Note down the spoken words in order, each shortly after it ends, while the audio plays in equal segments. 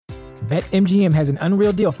BetMGM has an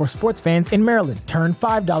unreal deal for sports fans in Maryland. Turn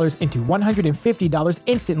 $5 into $150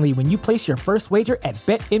 instantly when you place your first wager at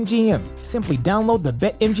BetMGM. Simply download the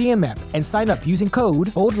BetMGM app and sign up using code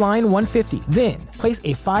OldLine150. Then, place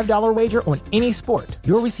a $5 wager on any sport.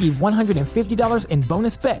 You'll receive $150 in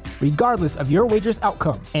bonus bets, regardless of your wager's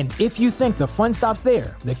outcome. And if you think the fun stops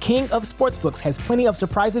there, the King of Sportsbooks has plenty of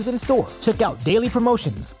surprises in store. Check out daily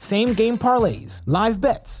promotions, same-game parlays, live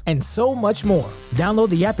bets, and so much more. Download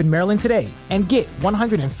the app in Maryland today and get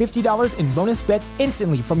 $150 in bonus bets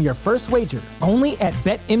instantly from your first wager. Only at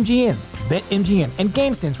BetMGM. BetMGM and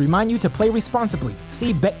GameSense remind you to play responsibly.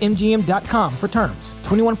 See BetMGM.com for terms.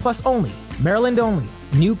 21 plus only. Maryland only.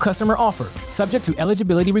 New customer offer. Subject to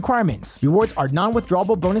eligibility requirements. Rewards are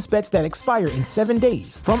non-withdrawable bonus bets that expire in 7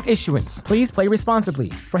 days. From issuance, please play responsibly.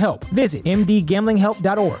 For help, visit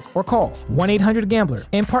mdgamblinghelp.org or call 1-800-GAMBLER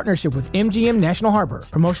in partnership with MGM National Harbor.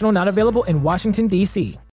 Promotional not available in Washington,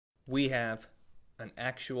 D.C. We have an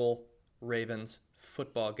actual Ravens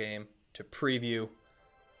football game to preview,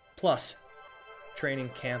 plus training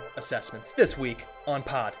camp assessments this week on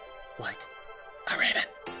Pod Like a Raven.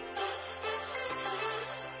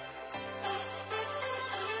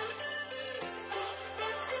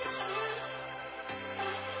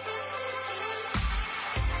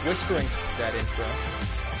 Whispering that intro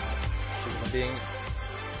because I'm being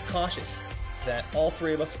cautious that all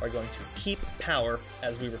three of us are going to keep power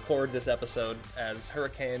as we record this episode, as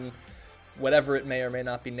Hurricane, whatever it may or may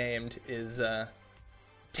not be named, is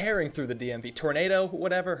tearing through the DMV. Tornado,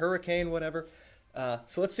 whatever, hurricane, whatever.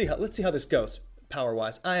 So let's see how this goes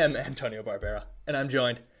power-wise. I am Antonio Barbera, and I'm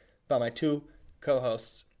joined by my two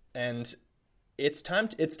co-hosts, and it's time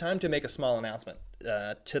to make a small announcement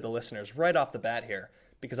to the listeners right off the bat here,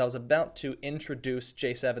 because I was about to introduce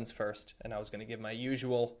Jace Evans first, and I was going to give my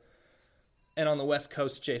usual, and on the West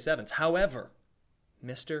Coast, Jace Evans. However,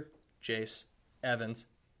 Mr. Jace Evans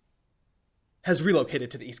has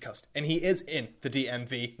relocated to the East Coast, and he is in the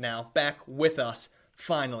DMV now, back with us,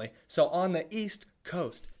 finally. So on the East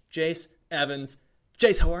Coast, Jace Evans.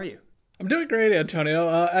 Jace, how are you? I'm doing great,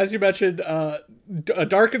 Antonio. As you mentioned, a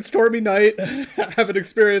dark and stormy night. Haven't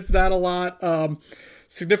experienced that a lot.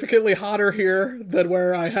 Significantly hotter here than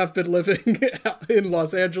where I have been living in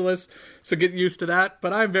Los Angeles, so getting used to that.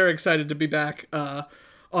 But I'm very excited to be back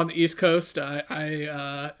on the East Coast.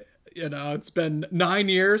 It's been 9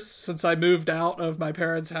 years since I moved out of my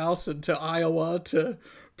parents' house into Iowa to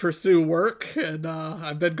pursue work, and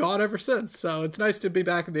I've been gone ever since. So it's nice to be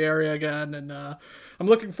back in the area again, and I'm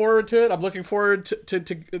looking forward to it. I'm looking forward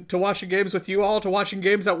to watching games with you all, to watching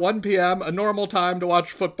games at 1 p.m., a normal time to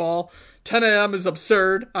watch football. 10 a.m. is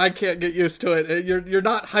absurd. I can't get used to it. You're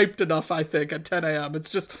not hyped enough, I think, at 10 a.m.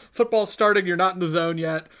 It's just football's starting. You're not in the zone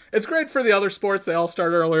yet. It's great for the other sports. They all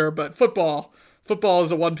start earlier, but football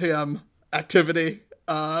is a 1 p.m. activity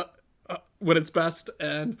when it's best,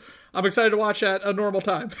 and I'm excited to watch at a normal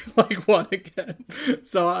time, like 1 again.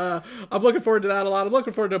 So I'm looking forward to that a lot. I'm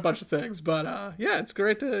looking forward to a bunch of things, but yeah, it's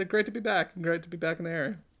great to be back. Great to be back in the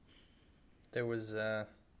area. There was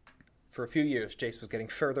for a few years, Jace was getting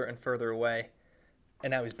further and further away,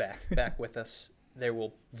 and now he's back with us. There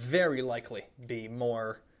will very likely be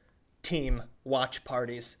more team watch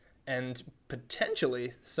parties and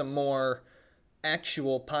potentially some more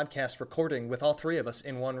actual podcast recording with all three of us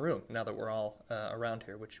in one room now that we're all around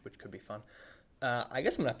here, which could be fun. I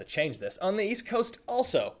guess I'm going to have to change this. On the East Coast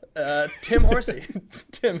also, Tim Horsey.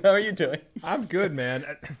 Tim, how are you doing? I'm good,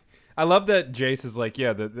 man. I love that Jace is like,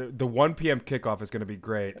 yeah, the 1 p.m. kickoff is going to be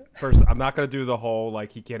great. First, I'm not going to do the whole,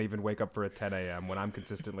 like, he can't even wake up for a 10 a.m. when I'm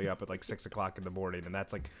consistently up at, like, 6 o'clock in the morning, and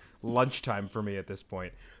that's, like, lunchtime for me at this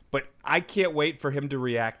point. But I can't wait for him to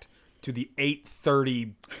react to the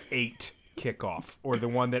 8:38 kickoff, or the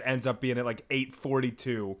one that ends up being at, like,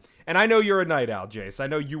 8:42. And I know you're a night owl, Jace. I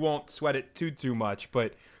know you won't sweat it too much,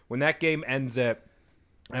 but when that game ends at,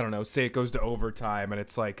 I don't know, say it goes to overtime, and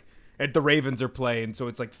it's, like, and the Ravens are playing, so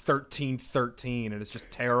it's like 13-13, and it's just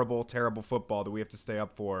terrible football that we have to stay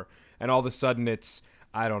up for. And all of a sudden it's,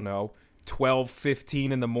 I don't know, 12:15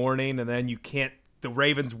 in the morning, and then the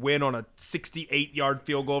Ravens win on a 68-yard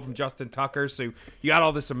field goal from Justin Tucker. So you got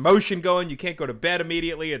all this emotion going. You can't go to bed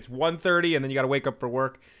immediately. It's 1:30, and then you got to wake up for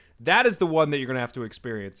work. That is the one that you're going to have to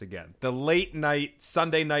experience again. The late night,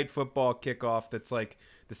 Sunday night football kickoff that's like,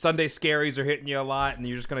 the Sunday scaries are hitting you a lot, and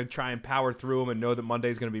you're just going to try and power through them and know that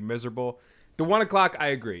Monday's going to be miserable. The 1 o'clock, I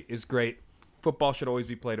agree, is great. Football should always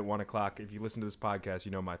be played at 1 o'clock. If you listen to this podcast,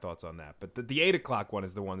 you know my thoughts on that. But the 8 o'clock one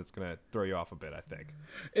is the one that's going to throw you off a bit, I think.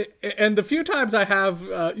 And the few times I have,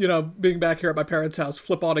 being back here at my parents' house,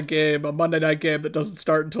 flip on a Monday night game that doesn't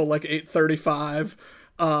start until like 8:35,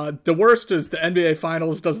 The worst is the NBA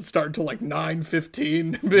Finals doesn't start until like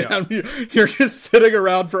 9:15. Yeah. You're just sitting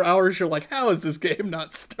around for hours. You're like, how is this game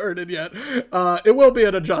not started yet? It will be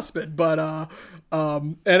an adjustment, but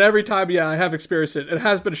and every time, I have experienced it. It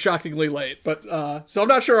has been shockingly late, but so I'm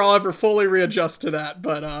not sure I'll ever fully readjust to that.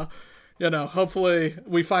 But hopefully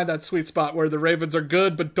we find that sweet spot where the Ravens are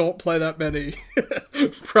good, but don't play that many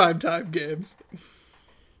primetime games.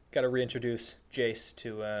 Got to reintroduce Jace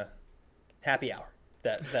to happy hour.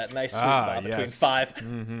 That nice sweet spot between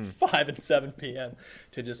 5 and 7 p.m.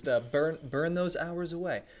 to just burn those hours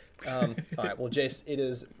away. All right, well, Jace, it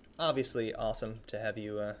is obviously awesome to have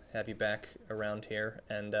you back around here,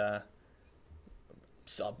 and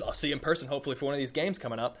so I'll see you in person hopefully for one of these games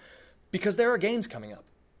coming up, because there are games coming up.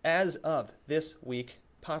 As of this week,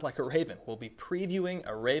 Pod Like a Raven will be previewing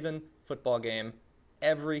a Raven football game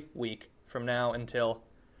every week from now until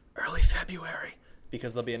early February,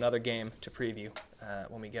 because there'll be another game to preview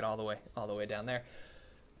when we get all the way down there.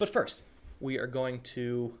 But first, we are going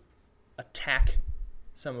to attack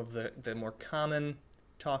some of the more common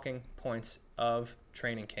talking points of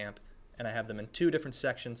training camp, and I have them in two different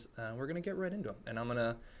sections. We're going to get right into them, and I'm going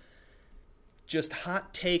to just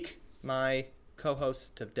hot take my co-hosts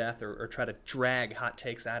to death, or try to drag hot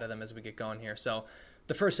takes out of them as we get going here. So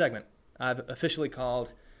the first segment I've officially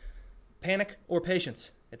called Panic or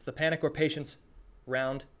Patience. It's the Panic or Patience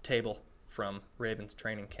round table from Ravens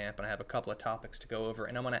training camp, and I have a couple of topics to go over,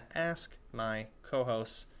 and I'm going to ask my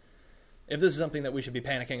co-hosts if this is something that we should be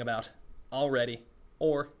panicking about already,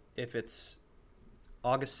 or if it's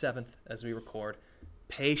August 7th as we record.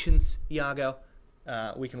 Patience, Iago.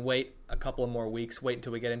 We can wait a couple of more weeks, wait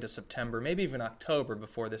until we get into September, maybe even October,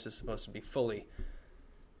 before this is supposed to be fully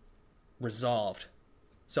resolved.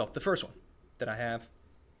 So the first one that I have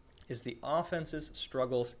is the offense's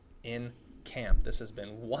struggles in camp. This has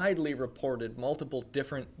been widely reported multiple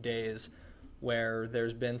different days, where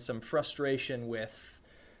there's been some frustration with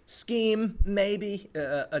scheme, maybe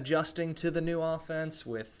adjusting to the new offense,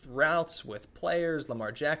 with routes, with players.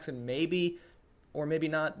 Lamar Jackson maybe, or maybe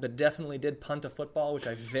not, but definitely did punt a football, which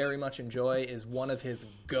I very much enjoy, is one of his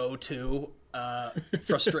go-to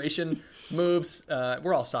frustration moves.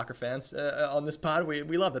 We're all soccer fans on this pod.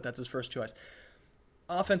 We love that that's his first choice.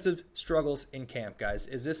 Offensive struggles in camp, guys.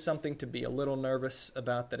 Is this something to be a little nervous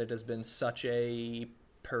about, that it has been such a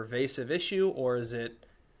pervasive issue, or is it,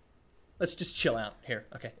 let's just chill out here?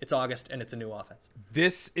 Okay, it's August and it's a new offense.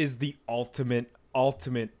 This is the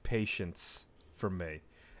ultimate patience for me.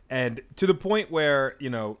 And to the point where,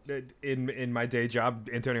 in my day job,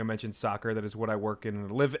 Antonio mentioned soccer. That is what I work in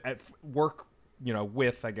and live at work,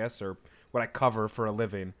 with, I guess, or what I cover for a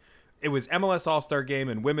living. It was MLS All-Star Game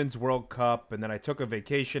and Women's World Cup, and then I took a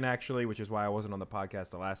vacation, actually, which is why I wasn't on the podcast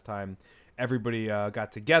the last time. Everybody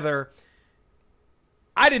got together.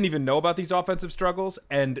 I didn't even know about these offensive struggles,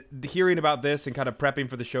 and hearing about this and kind of prepping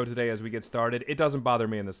for the show today as we get started, it doesn't bother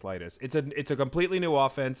me in the slightest. It's a completely new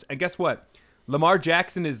offense, and guess what? Lamar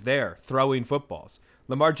Jackson is there throwing footballs.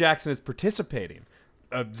 Lamar Jackson is participating.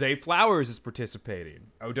 Zay Flowers is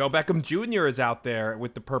participating. Odell Beckham Jr. is out there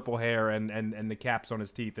with the purple hair and the caps on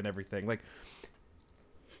his teeth and everything. Like,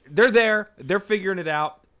 they're there. They're figuring it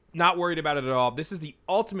out. Not worried about it at all. This is the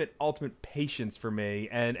ultimate patience for me.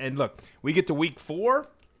 And look, we get to week 4,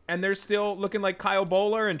 and they're still looking like Kyle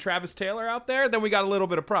Bowler and Travis Taylor out there. Then we got a little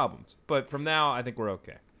bit of problems. But from now, I think we're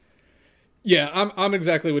okay. Yeah, I'm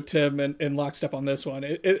exactly with Tim in lockstep on this one.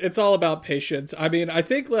 It's all about patience. I mean, I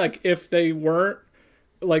think, like, if they weren't,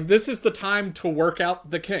 like, this is the time to work out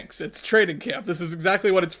the kinks. It's training camp. This is exactly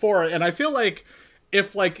what it's for. And I feel like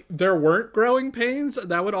if, like, there weren't growing pains,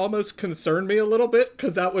 that would almost concern me a little bit,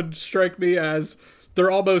 because that would strike me as they're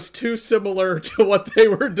almost too similar to what they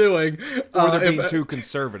were doing. Or they're being too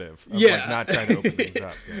conservative. Yeah. Like, not trying to open things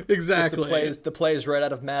up. Yeah. Exactly. Just the plays right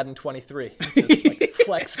out of Madden 23. Just like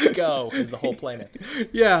flex go is the whole play name.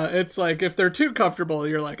 Yeah, it's like if they're too comfortable,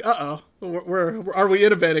 you're like, uh-oh, are we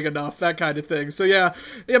innovating enough? That kind of thing. So yeah,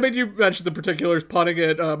 I mean, you mentioned the particulars, punting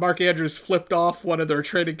it. Mark Andrews flipped off one of their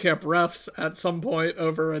training camp refs at some point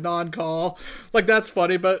over a non-call. Like, that's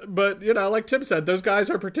funny, but like Tim said, those guys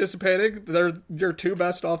are participating. They're your two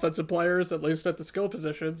best offensive players, at least at the skill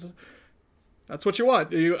positions. That's what you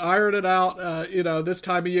want. You iron it out, this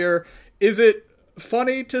time of year. Is it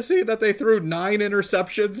funny to see that they threw 9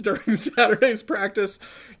 interceptions during Saturday's practice?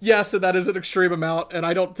 Yes, and that is an extreme amount, and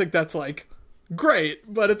I don't think that's, like,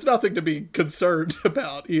 great, but it's nothing to be concerned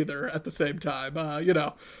about either at the same time.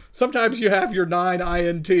 Sometimes you have your 9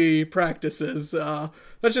 INT practices.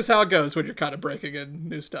 That's just how it goes when you're kind of breaking in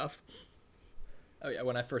new stuff. Oh yeah,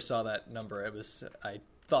 when I first saw that number, I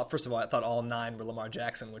first of all, I thought all 9 were Lamar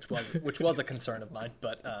Jackson, which was a concern of mine.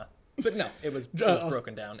 But no, it was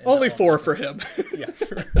broken down. Only 4 for him. Yeah,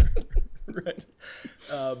 right.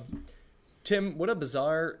 Tim, what a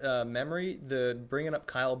bizarre memory, the bringing up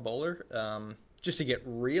Kyle Bowler. Just to get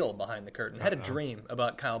real behind the curtain, had a dream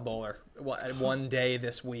about Kyle Bowler one day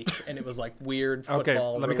this week, and it was like weird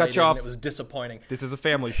football. Okay, let me cut you off. And it was disappointing. This is a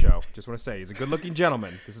family show. Just want to say, he's a good-looking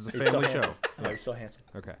gentleman. This is a family show. Oh, he's so handsome.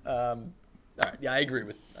 Okay. All right. Yeah, I agree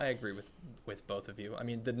with both of you. I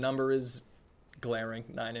mean, the number is glaring.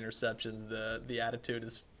 9 interceptions. The attitude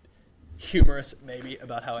is humorous, maybe,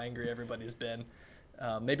 about how angry everybody's been.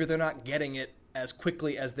 Maybe they're not getting it as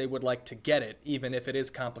quickly as they would like to get it, even if it is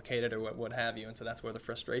complicated or what have you. And so that's where the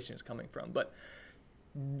frustration is coming from. But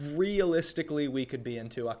realistically, we could be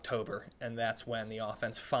into October, and that's when the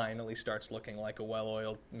offense finally starts looking like a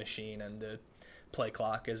well-oiled machine, and the play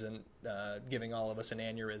clock isn't giving all of us an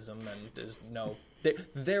aneurysm, and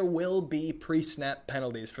there will be pre-snap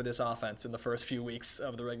penalties for this offense in the first few weeks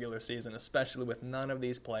of the regular season, especially with none of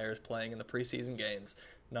these players playing in the preseason games,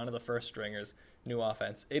 none of the first stringers. New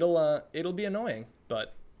offense. It'll be annoying,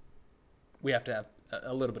 but we have to have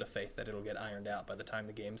a little bit of faith that it'll get ironed out by the time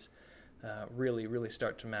the games really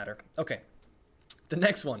start to matter. Okay, the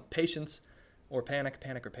next one: patience or panic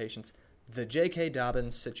or patience. The J.K.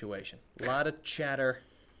 Dobbins situation. A lot of chatter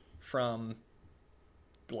from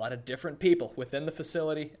a lot of different people within the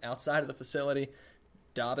facility, outside of the facility.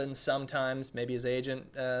 Dobbins sometimes, maybe his agent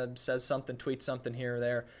says something, tweets something here or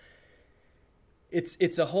there.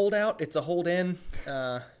 It's a holdout. It's a hold in.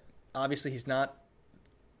 Obviously, he's not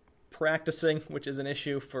practicing, which is an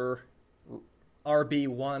issue for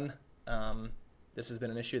RB1. This has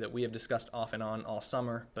been an issue that we have discussed off and on all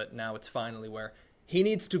summer, but now it's finally where he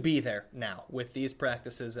needs to be there now with these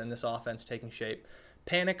practices and this offense taking shape.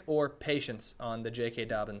 Panic or patience on the J.K.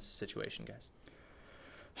 Dobbins situation, guys?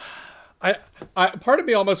 I part of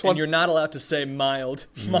me almost wants. And you're not allowed to say mild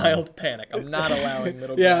panic. I'm not allowing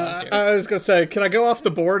middle ground. Yeah, I was gonna say, can I go off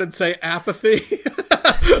the board and say apathy?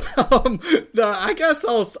 No, I guess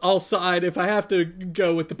I'll side if I have to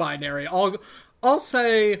go with the binary. I'll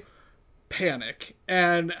say panic,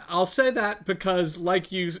 and I'll say that because,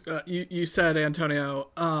 like you said,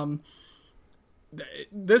 Antonio,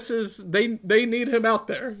 this is they need him out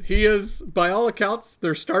there. He is, by all accounts,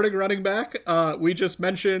 their starting running back. We just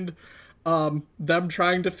mentioned them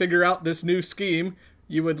trying to figure out this new scheme.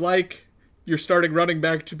 You would like your starting running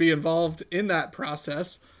back to be involved in that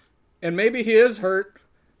process, and maybe he is hurt.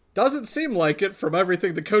 Doesn't seem like it from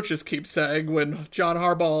everything the coaches keep saying. When John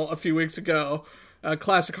Harbaugh a few weeks ago, a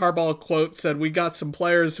classic Harbaugh quote, said, "We got some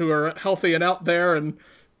players who are healthy and out there and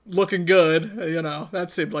looking good."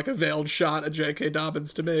 That seemed like a veiled shot at J.K.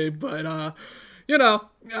 Dobbins to me. But, the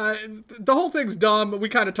whole thing's dumb. We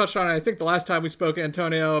kind of touched on it, I think, the last time we spoke,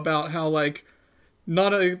 Antonio, about how,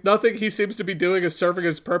 nothing he seems to be doing is serving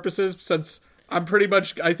his purposes, since I'm pretty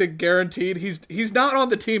much, I think, guaranteed he's not on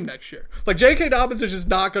the team next year. J.K. Dobbins is just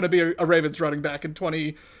not going to be a Ravens running back in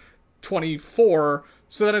 2024.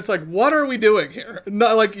 So then it's what are we doing here?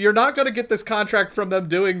 No, you're not going to get this contract from them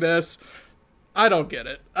doing this. I don't get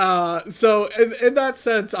it. So in that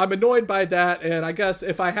sense, I'm annoyed by that. And I guess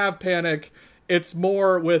if I have panic, it's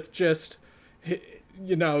more with just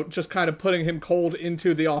kind of putting him cold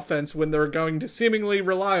into the offense when they're going to seemingly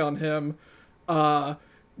rely on him.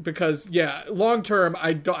 Because, long term,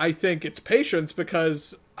 I think it's patience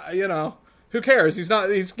because, who cares? He's not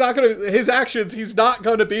going to, his actions, he's not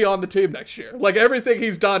going to be on the team next year. Everything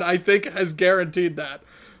he's done, I think, has guaranteed that.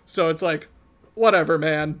 So it's whatever,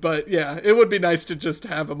 man. But yeah, it would be nice to just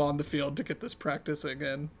have him on the field to get this practicing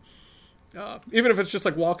in. Even if it's just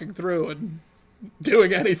walking through and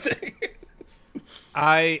doing anything.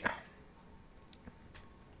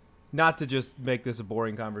 Not to just make this a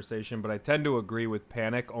boring conversation, but I tend to agree with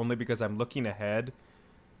panic only because I'm looking ahead.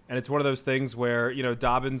 And it's one of those things where,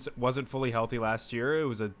 Dobbins wasn't fully healthy last year. It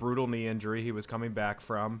was a brutal knee injury he was coming back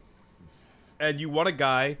from. And you want a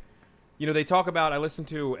guy, they talk about, I listen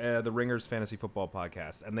to the Ringers Fantasy Football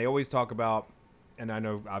podcast, and they always talk about, and I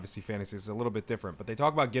know obviously fantasy is a little bit different, but they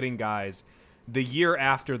talk about getting guys the year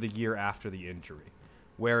after the injury,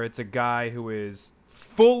 where it's a guy who is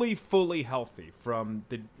fully healthy from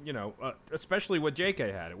the, especially what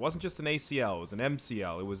JK had. It wasn't just an ACL, it was an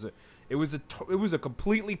MCL. It was a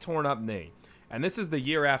completely torn up knee. And this is the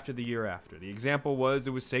year after the year after. The example was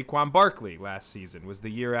Saquon Barkley last season, was the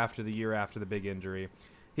year after the big injury.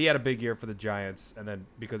 He had a big year for the Giants, and then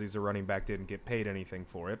because he's a running back, didn't get paid anything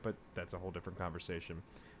for it, but that's a whole different conversation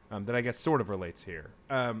that I guess sort of relates here.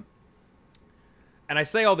 And I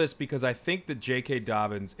say all this because I think that J.K.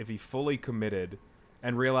 Dobbins, if he fully committed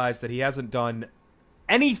and realized that he hasn't done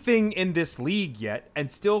anything in this league yet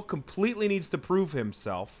and still completely needs to prove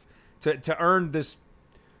himself to earn this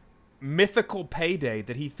mythical payday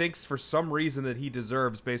that he thinks for some reason that he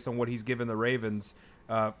deserves based on what he's given the Ravens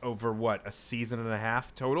over, a season and a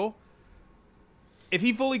half total. If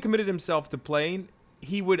he fully committed himself to playing,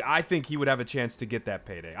 I think he would have a chance to get that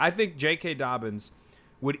payday. I think J.K. Dobbins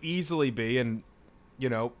would easily be, and,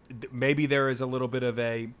 maybe there is a little bit of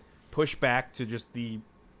a pushback to just the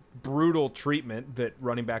brutal treatment that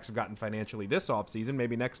running backs have gotten financially this offseason.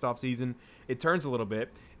 Maybe next offseason it turns a little bit.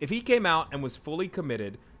 If he came out and was fully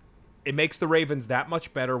committed, it makes the Ravens that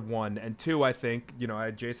much better, one. And two, I think,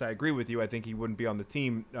 Jace, I agree with you. I think he wouldn't be on the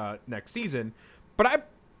team next season. But I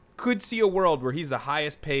could see a world where he's the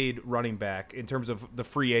highest paid running back in terms of the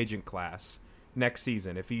free agent class next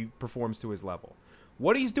season if he performs to his level.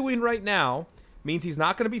 What he's doing right now means he's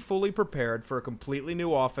not going to be fully prepared for a completely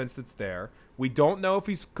new offense that's there. We don't know if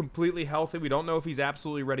he's completely healthy. We don't know if he's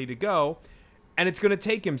absolutely ready to go. And it's going to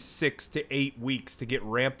take him 6 to 8 weeks to get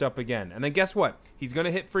ramped up again. And then guess what? He's going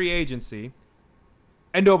to hit free agency,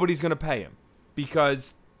 and nobody's going to pay him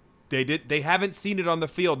because they haven't seen it on the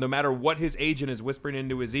field, no matter what his agent is whispering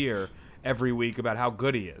into his ear every week about how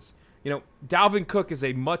good he is. Dalvin Cook is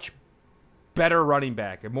a much better running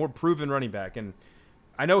back, a more proven running back. And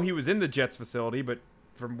I know he was in the Jets facility, but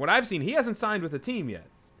from what I've seen, he hasn't signed with a team yet.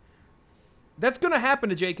 That's going to happen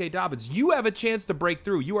to J.K. Dobbins. You have a chance to break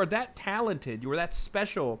through. You are that talented. You are that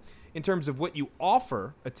special in terms of what you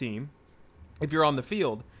offer a team if you're on the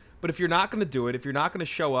field. But if you're not going to do it, if you're not going to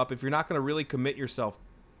show up, if you're not going to really commit yourself,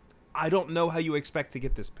 I don't know how you expect to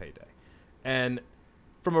get this payday. And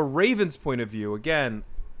from a Ravens point of view, again,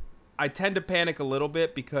 I tend to panic a little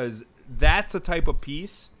bit because that's a type of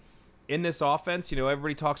piece in this offense.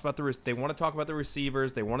 Everybody talks about they want to talk about the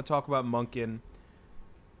receivers. They want to talk about Monken.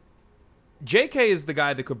 JK is the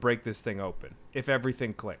guy that could break this thing open if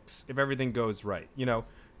everything clicks, if everything goes right.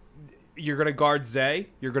 You're going to guard Zay.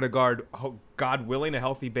 You're going to guard, God willing, a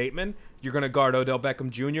healthy Bateman. You're going to guard Odell Beckham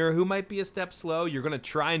Jr., who might be a step slow. You're going to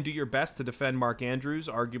try and do your best to defend Mark Andrews,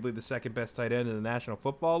 arguably the second best tight end in the National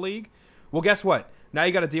Football League. Well, guess what? Now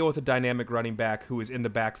you got to deal with a dynamic running back who is in the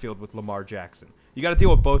backfield with Lamar Jackson. You got to deal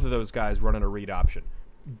with both of those guys running a read option.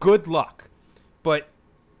 Good luck. But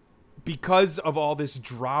because of all this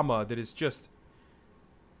drama that is just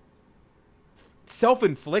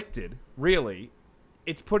self-inflicted, really,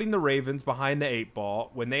 it's putting the Ravens behind the 8 ball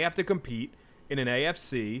when they have to compete in an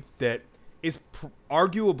AFC that is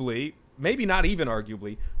arguably, maybe not even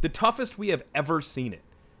arguably, the toughest we have ever seen it.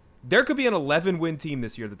 There could be an 11-win team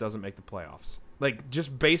this year that doesn't make the playoffs.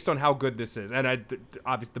 Just based on how good this is. And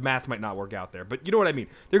obviously the math might not work out there, but you know what I mean.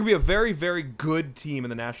 There could be a very, very good team in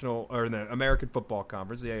the National or in the American Football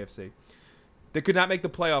Conference, the AFC, that could not make the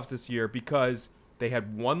playoffs this year because they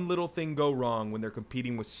had one little thing go wrong when they're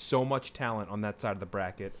competing with so much talent on that side of the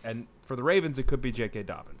bracket. And for the Ravens, it could be J.K.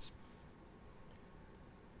 Dobbins.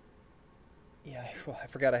 Yeah, well, I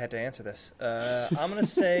forgot I had to answer this. I'm going to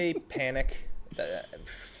say panic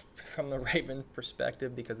from the Raven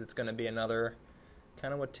perspective because it's going to be another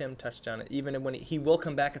kind of what Tim touched on. Even when he will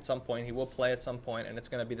come back at some point, he will play at some point, and it's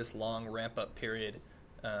going to be this long ramp-up period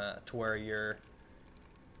to where you're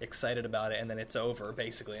excited about it, and then it's over,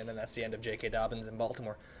 basically, and then that's the end of J.K. Dobbins in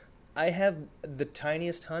Baltimore. I have the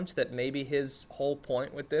tiniest hunch that maybe his whole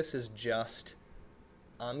point with this is just,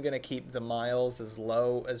 I'm going to keep the miles as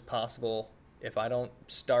low as possible. If I don't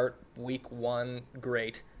start week 1,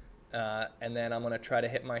 great. And then I'm going to try to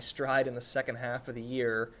hit my stride in the second half of the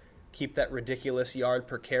year, keep that ridiculous yard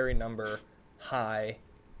per carry number high,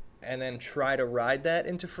 and then try to ride that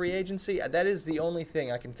into free agency. That is the only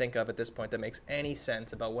thing I can think of at this point that makes any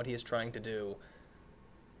sense about what he is trying to do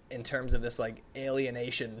in terms of this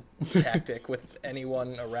alienation tactic with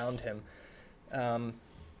anyone around him.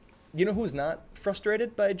 You know who's not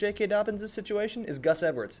frustrated by J.K. Dobbins' situation is Gus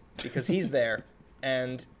Edwards, because he's there,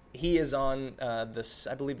 and he is on I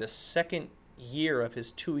believe the second year of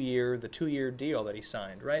his 2-year deal that he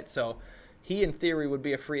signed, right? So he, in theory, would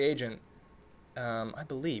be a free agent. I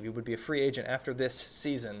believe he would be a free agent after this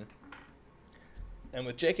season. And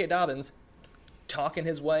with J.K. Dobbins talking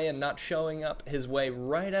his way and not showing up his way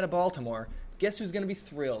right out of Baltimore, guess who's going to be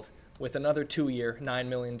thrilled with another 2-year, $9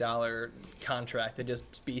 million contract that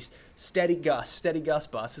just be steady Gus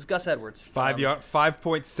bus is Gus Edwards.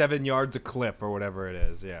 5.7 yards a clip or whatever it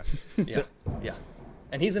is, yeah. Yeah.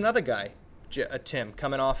 And he's another guy, Tim,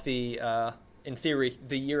 coming off the, in theory,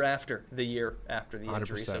 the year after the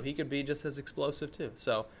injury. 100%. So he could be just as explosive too.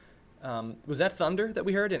 So was that thunder that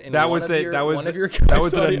we heard in that one was of it. your, that was one of your that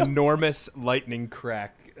was audio? an enormous lightning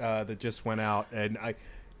crack that just went out, and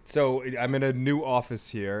So I'm in a new office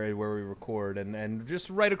here where we record, and just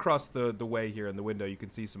right across the way here in the window, you can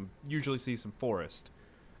usually see some forest.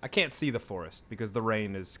 I can't see the forest because the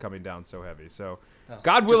rain is coming down so heavy. So,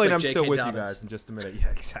 God willing, like I'm J.K. still with Dobbins. you guys in just a minute. Yeah,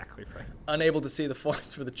 exactly right. Unable to see the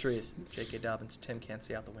forest for the trees. J.K. Dobbins, Tim can't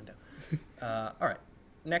see out the window. All right,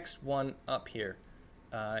 next one up here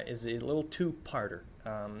is a little two-parter.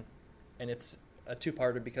 And it's a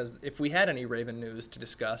two-parter because if we had any Raven news to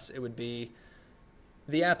discuss, it would be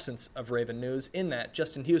the absence of Raven news in that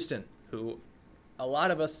Justin Houston, who a lot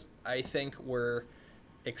of us, I think, were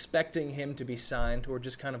expecting him to be signed or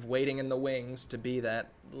just kind of waiting in the wings to be that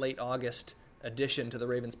late August addition to the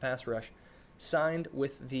Ravens pass rush, signed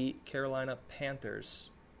with the Carolina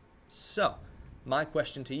Panthers. So, my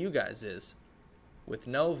question to you guys is, with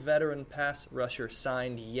no veteran pass rusher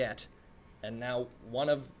signed yet, and now one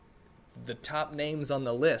of the top names on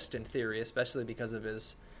the list in theory, especially because of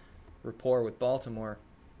his rapport with Baltimore,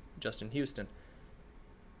 Justin Houston,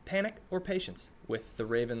 panic or patience with the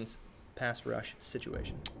Ravens pass rush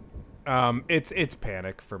situation? It's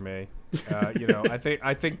panic for me.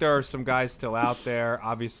 I think there are some guys still out there.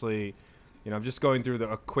 Obviously, I'm just going through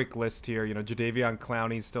a quick list here. Jadeveon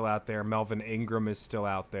Clowney's still out there. Melvin Ingram is still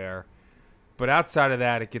out there. But outside of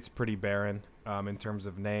that, it gets pretty barren in terms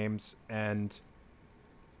of names. And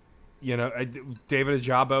David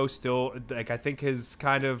Ajabo still, I think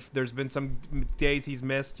there's been some days he's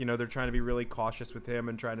missed. They're trying to be really cautious with him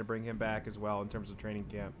and trying to bring him back as well in terms of training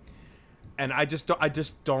camp. And I just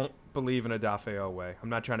don't believe in Odafe Oweh. I'm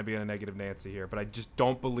not trying to be a negative Nancy here, but I just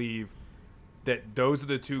don't believe that those are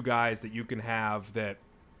the two guys that you can have that,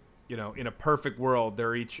 in a perfect world,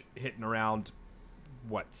 they're each hitting around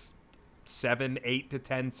 7, 8 to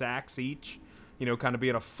 10 sacks each. Kind of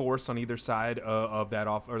being a force on either side of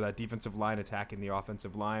that defensive line attacking the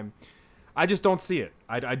offensive line. I just don't see it.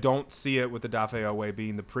 I don't see it with Odafe Oweh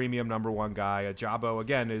being the premium number one guy. Ajabo,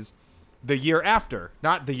 again, is the year after,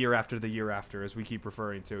 not the year after the year after, as we keep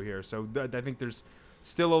referring to here. So I think there's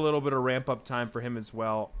still a little bit of ramp-up time for him as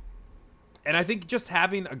well. And I think just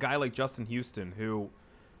having a guy like Justin Houston, who,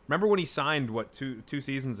 remember when he signed, two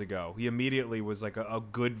seasons ago, he immediately was like a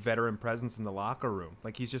good veteran presence in the locker room.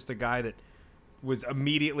 Like, he's just a guy that was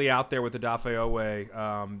immediately out there with Odafe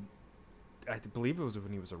Oweh. I believe it was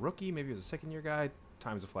when he was a rookie. Maybe he was a second-year guy.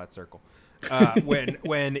 Time's a flat circle.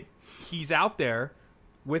 When he's out there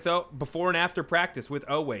with before and after practice with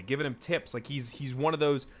Oweh, giving him tips. Like, he's one of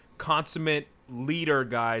those consummate leader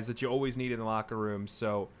guys that you always need in the locker room.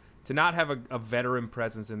 So to not have a veteran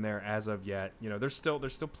presence in there as of yet, there's still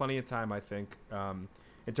plenty of time, I think,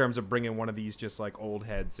 in terms of bringing one of these just like old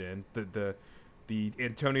heads in. The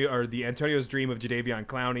Antonio's dream of Jadeveon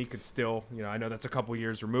Clowney could still, I know that's a couple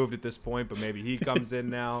years removed at this point, but maybe he comes in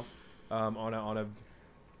now on a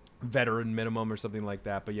veteran minimum or something like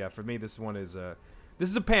that. But yeah, for me, this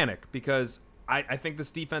is a panic because I think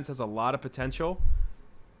this defense has a lot of potential,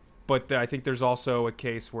 but I think there's also a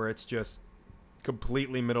case where it's just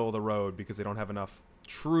completely middle of the road because they don't have enough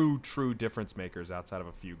true difference makers outside of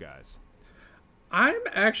a few guys. I'm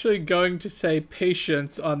actually going to say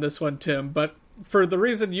patience on this one, Tim, but for the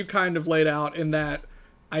reason you kind of laid out, in that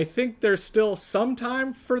I think there's still some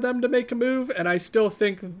time for them to make a move, and I still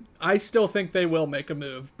think they will make a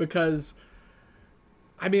move, because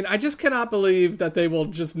I just cannot believe that they will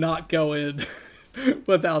just not go in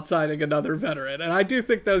without signing another veteran. And I do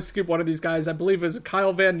think they'll scoop one of these guys. I believe is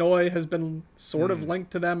Kyle Van Noy has been sort of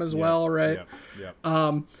linked to them as well, right?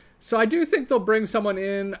 Yeah. So I do think they'll bring someone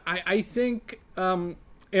in. I think,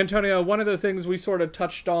 Antonio, one of the things we sort of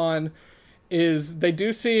touched on is they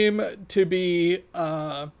do seem to be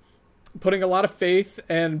putting a lot of faith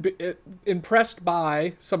and impressed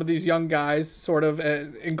by some of these young guys, sort of,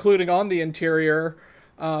 including on the interior.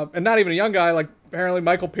 And not even a young guy, like apparently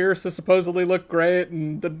Michael Pierce has supposedly looked great,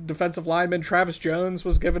 and the defensive lineman Travis Jones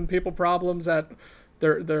was giving people problems at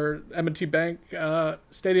their M&T Bank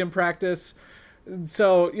stadium practice.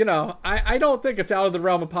 So, I don't think it's out of the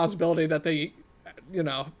realm of possibility that they,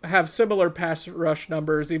 have similar pass rush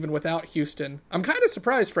numbers even without Houston. I'm kind of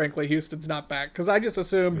surprised, frankly, Houston's not back, because I just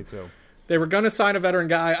assumed they were going to sign a veteran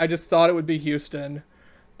guy. I just thought it would be Houston.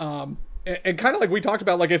 And kind of like we talked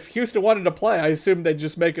about, like if Houston wanted to play, I assumed they'd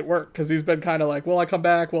just make it work, because he's been kind of like, will I come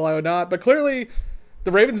back? Will I not? But clearly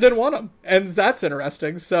the Ravens didn't want him, and that's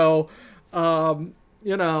interesting. So,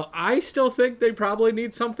 I still think they probably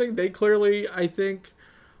need something. They clearly, I think,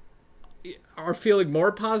 are feeling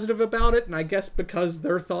more positive about it, and I guess because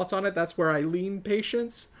their thoughts on it, that's where I lean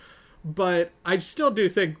patience. But I still do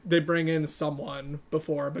think they bring in someone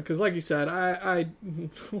before, because like you said, I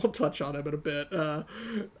we'll touch on him in a bit.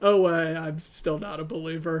 I'm still not a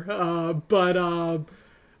believer. But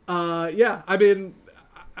Yeah, I mean,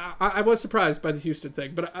 I was surprised by the Houston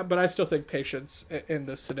thing, but I still think patience in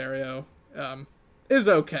this scenario is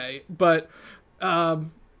okay. But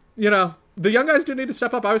the young guys do need to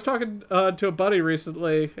step up. I was talking to a buddy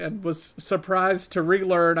recently and was surprised to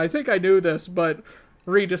relearn. I think I knew this, but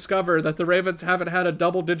rediscover that the Ravens haven't had a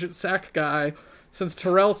double-digit sack guy since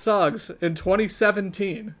Terrell Suggs in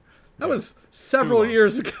 2017. That was several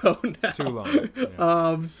years ago now. It's too long.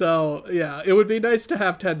 Yeah. So, yeah, it would be nice to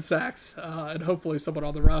have 10 sacks, and hopefully someone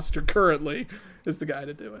on the roster currently is the guy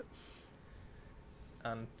to do it.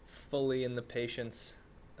 I'm fully in the patience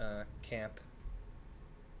camp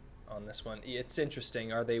on this one. It's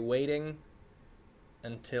interesting. Are they waiting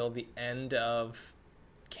until the end of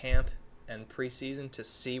camp and preseason to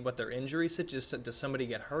see what their injury situation? Does somebody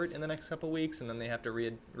get hurt in the next couple of weeks, and then they have to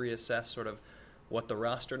reassess sort of what the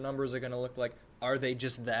roster numbers are going to look like? Are they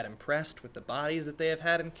just that impressed with the bodies that they have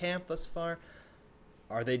had in camp thus far?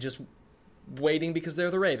 Are they just waiting because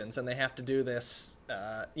they're the Ravens and they have to do this,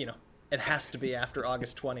 it has to be after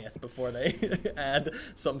August 20th before they add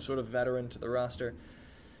some sort of veteran to the roster?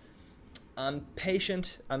 I'm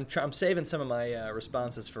patient. I'm saving some of my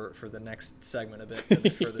responses for the next segment a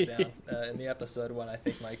bit further down in the episode, when I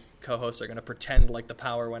think my co-hosts are going to pretend like the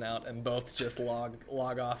power went out and both just log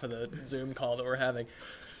off of the Zoom call that we're having.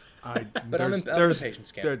 But I'm in the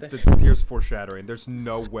patience camp. Here's foreshadowing. There's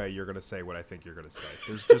no way you're going to say what I think you're going to say.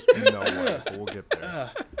 There's just no way. But we'll get there.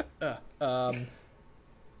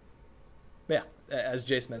 Yeah, as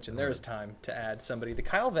Jace mentioned, there is time to add somebody. The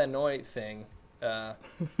Kyle Van Noy thing.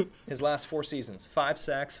 His last 4 seasons, 5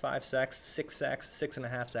 sacks, 6 sacks,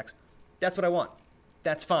 6.5 sacks. That's what I want.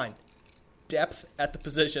 That's fine. Depth at the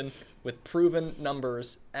position with proven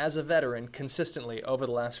numbers as a veteran consistently over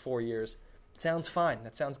the last 4 years sounds fine.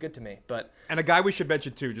 That sounds good to me. And a guy we should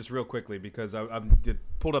mention too, just real quickly, because I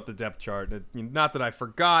pulled up the depth chart. Not that I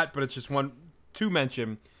forgot, but it's just one to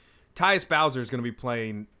mention. Tyus Bowser is going to be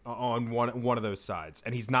playing on one of those sides,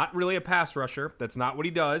 and he's not really a pass rusher. That's not what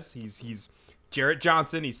he does. He's Jarrett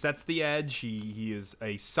Johnson. He sets the edge. He is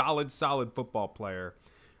a solid football player.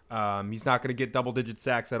 He's not going to get double-digit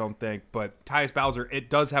sacks, I don't think. But Tyus Bowser, it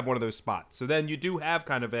does have one of those spots. So then you do have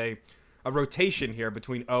kind of a rotation here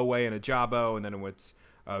between Owe and Ajabo, and then when it's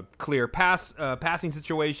a clear passing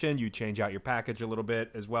situation, you change out your package a little bit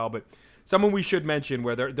as well. But someone we should mention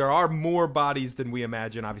where there are more bodies than we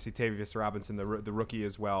imagine. Obviously, Tavius Robinson, the rookie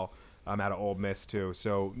as well. Out of Ole Miss too,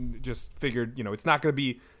 so just figured, it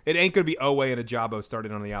ain't gonna be Owe and Ajabo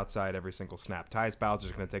starting on the outside every single snap. Tyus Bowser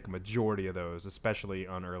is gonna take a majority of those, especially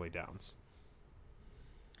on early downs.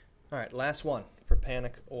 All right, last one for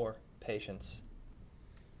panic or patience.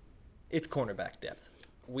 It's cornerback depth.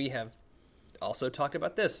 We have also talked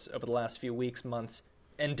about this over the last few weeks, months,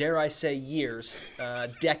 and dare I say years,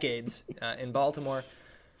 decades in Baltimore.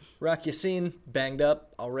 Rock Yassin banged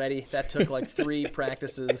up already. That took like 3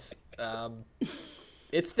 practices.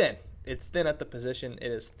 It's thin. It's thin at the position.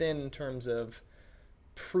 It is thin in terms of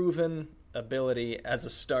proven ability as a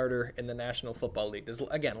starter in the National Football League. There's,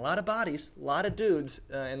 again, a lot of bodies, a lot of dudes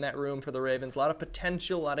in that room for the Ravens, a lot of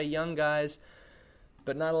potential, a lot of young guys,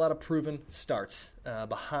 but not a lot of proven starts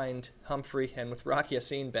behind Humphrey. And with Rock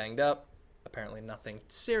Yassin banged up, apparently nothing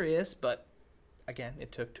serious, but again,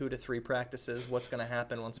 it took 2 to 3 practices. What's going to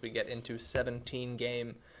happen once we get into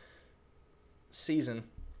 17-game season?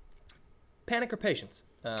 Panic or patience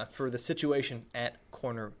for the situation at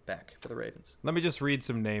cornerback for the Ravens? Let me just read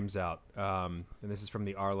some names out. And this is from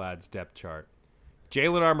the R-Lads depth chart.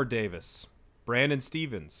 Jalen Armour-Davis, Brandon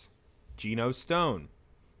Stevens, Geno Stone,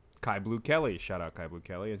 Kai Blue Kelly, shout out Kai Blue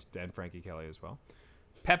Kelly, and Frankie Kelly as well,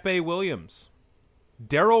 Pepe Williams,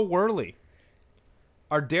 Daryl Worley,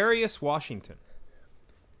 Ardarius Washington,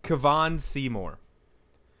 Kevon Seymour.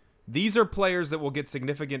 These are players that will get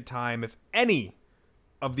significant time if any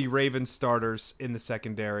of the Ravens starters in the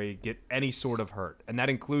secondary get any sort of hurt. And that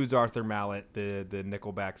includes Arthur Mallett, the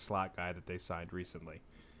nickelback slot guy that they signed recently.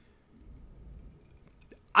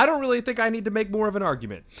 I don't really think I need to make more of an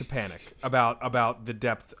argument to panic about the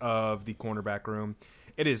depth of the cornerback room.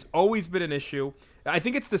 It has always been an issue. I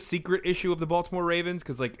think it's the secret issue of the Baltimore Ravens,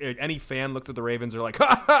 because like any fan looks at the Ravens, they're like,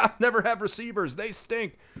 ha ha, never have receivers, they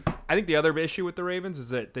stink. I think the other issue with the Ravens is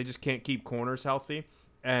that they just can't keep corners healthy,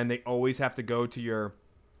 and they always have to go to your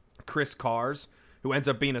Chris Carrs, who ends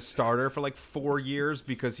up being a starter for like 4 years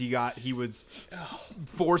because he was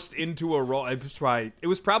forced into a role. It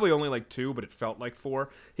was probably only like 2, but it felt like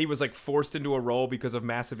 4. He was like forced into a role because of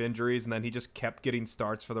massive injuries, and then he just kept getting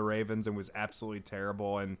starts for the Ravens and was absolutely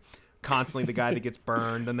terrible and constantly the guy that gets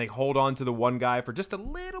burned. Then they hold on to the one guy for just a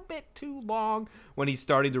little bit too long when he's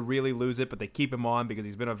starting to really lose it, but they keep him on because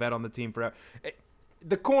he's been a vet on the team forever.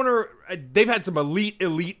 the corner, they've had some elite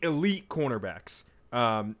cornerbacks.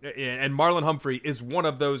 And Marlon Humphrey is one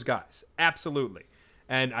of those guys. Absolutely.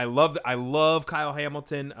 And I love Kyle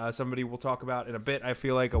Hamilton. Somebody we'll talk about in a bit. I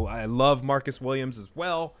feel like I love Marcus Williams as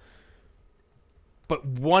well. But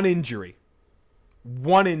one injury,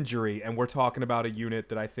 and we're talking about a unit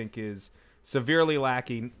that I think is severely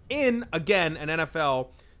lacking in, again, an NFL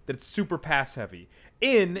that's super pass heavy,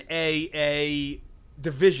 in a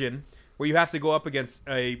division where you have to go up against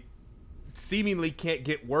a seemingly can't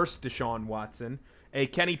get worse Deshaun Watson, a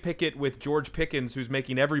Kenny Pickett with George Pickens, who's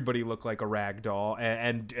making everybody look like a rag doll,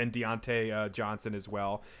 and Deontay Johnson as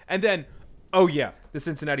well. And then, the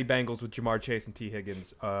Cincinnati Bengals with Jamar Chase and T.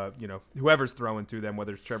 Higgins, whoever's throwing to them,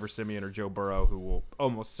 whether it's Trevor Siemian or Joe Burrow, who will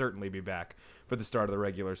almost certainly be back for the start of the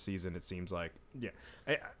regular season, it seems like. Yeah,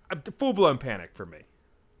 full-blown panic for me.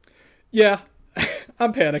 Yeah,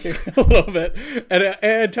 I'm panicking a little bit. And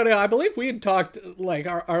Antonio, I believe we had talked, like,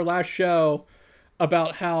 our last show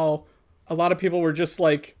about how a lot of people were just,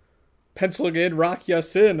 like, penciling in Rock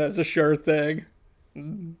Ya-Sin as a sure thing.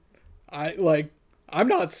 I'm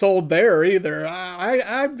not sold there either.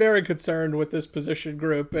 I'm very concerned with this position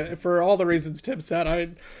group. For all the reasons Tim said,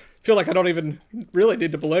 I feel like I don't even really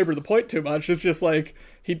need to belabor the point too much. It's just like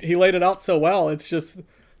he laid it out so well. It's just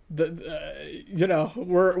we're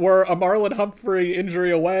a Marlon Humphrey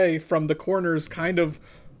injury away from the corners kind of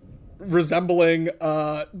resembling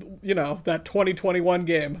that 2021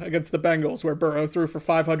 game against the Bengals where Burrow threw for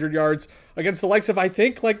 500 yards against the likes of, I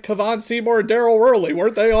think, like Kevon Seymour and Darryl Worley.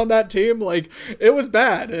 Weren't they on that team? Like, it was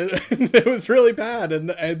bad. It was really bad,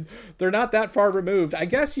 and they're not that far removed. I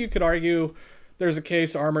guess you could argue there's a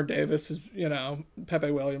case Armour Davis is, Pepe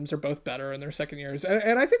Williams are both better in their second years.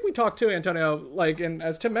 And I think we talked too, Antonio, and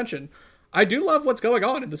as Tim mentioned, I do love what's going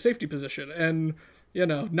on in the safety position. And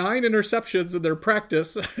 9 interceptions in their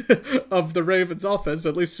practice of the Ravens offense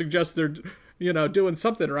at least suggests they're, doing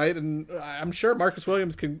something right. And I'm sure Marcus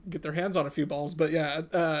Williams can get their hands on a few balls. But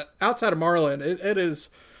outside of Marlon, it is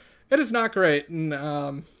not great. And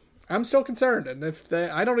I'm still concerned. And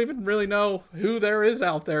I don't even really know who there is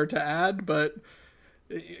out there to add, but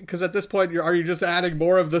because at this point, are you just adding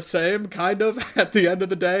more of the same kind of at the end of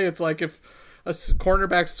the day? It's like if a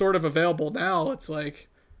cornerback's sort of available now, it's like,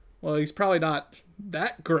 well, he's probably not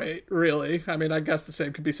that great, really. I mean, I guess the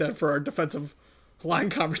same could be said for our defensive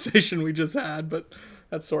line conversation we just had, but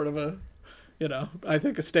that's sort of I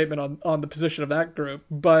think a statement on the position of that group.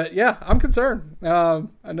 But yeah, I'm concerned. No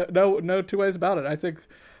two ways about it. I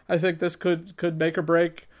think this could make or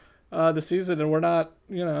break the season, and we're not,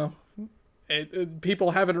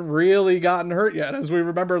 people haven't really gotten hurt yet. As we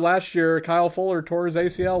remember last year, Kyle Fuller tore his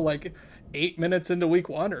ACL like 8 minutes into week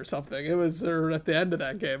 1 or something. It was at the end of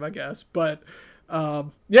that game, I guess. But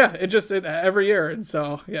it every year. And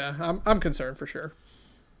so, yeah, I'm concerned for sure.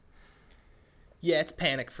 Yeah, it's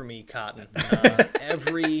panic for me, Cotton.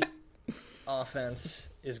 Every offense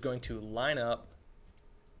is going to line up,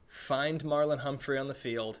 find Marlon Humphrey on the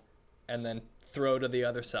field, and then throw to the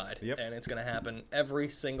other side. Yep. And it's going to happen every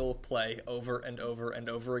single play over and over and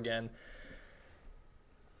over again.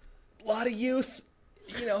 A lot of youth,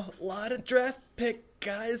 a lot of draft pick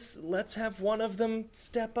guys. Let's have one of them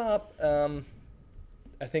step up.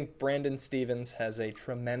 I think Brandon Stevens has a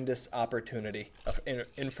tremendous opportunity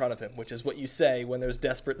in front of him, which is what you say when there's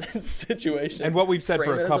desperate situations. And what we've said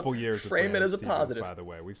for a couple years. Frame it as a positive. By the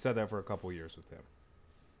way, we've said that for a couple years with him.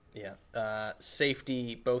 Yeah.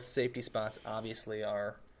 Both safety spots obviously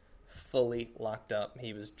are fully locked up.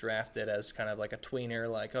 He was drafted as kind of like a tweener,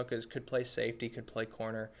 like, okay, could play safety, could play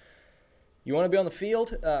corner. You want to be on the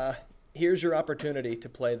field? Here's your opportunity to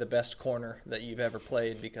play the best corner that you've ever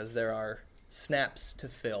played, because there are snaps to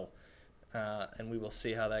fill, and we will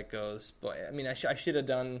see how that goes. But I mean, I should have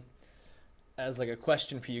done as like a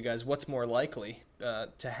question for you guys. What's more likely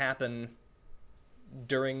to happen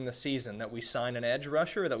during the season, that we sign an edge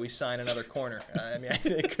rusher or that we sign another corner? I mean,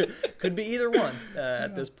 it could be either one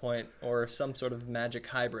at this point, or some sort of magic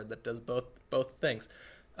hybrid that does both things.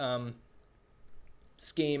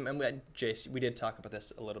 Scheme, and Jace, we did talk about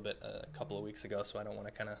this a little bit a couple of weeks ago, so I don't want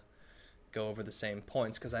to kind of go over the same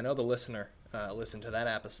points, because I know the listener listened to that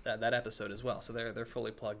episode as well, so they're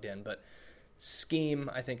fully plugged in. But scheme,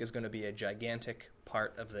 I think, is going to be a gigantic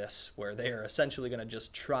part of this, where they are essentially going to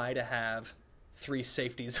just try to have 3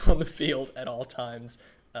 safeties on the field at all times,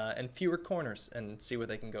 and fewer corners, and see where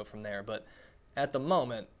they can go from there. But at the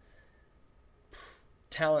moment,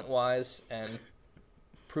 talent-wise and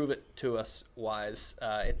prove it to us wise,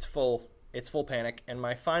 it's full panic. And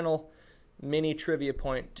my final mini trivia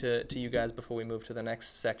point to you guys before we move to the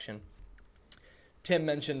next section. Tim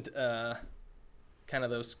mentioned kind of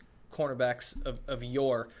those cornerbacks of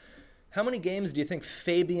yore. How many games do you think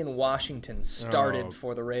Fabian Washington started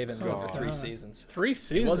for the Ravens over 3 seasons? 3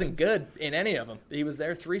 seasons? He wasn't good in any of them. He was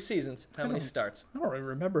there 3 seasons. How many starts? I don't even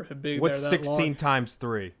remember him being What's there that 16 long. times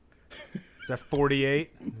 3? Is that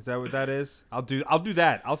 48? Is that what that is? I'll do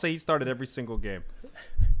that. I'll say he started every single game.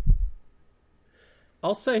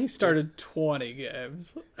 I'll say he started 20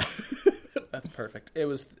 games. That's perfect. It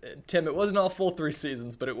was, Tim, it wasn't all full 3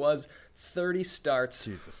 seasons, but it was 30 starts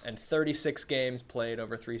and 36 games played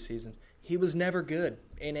over 3 seasons. He was never good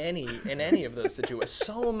in any of those situations.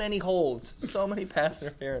 So many holds, so many pass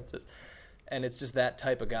interferences. And it's just that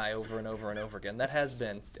type of guy over and over and over again. That has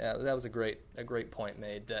been, that was a great point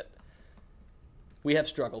made, that we have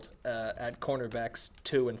struggled at cornerbacks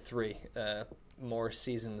 2 and 3 more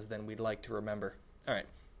seasons than we'd like to remember. All right.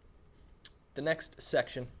 The next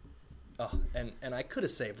section. Oh, and I could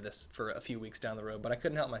have saved this for a few weeks down the road, but I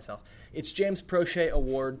couldn't help myself. It's James Proche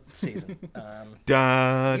Award season.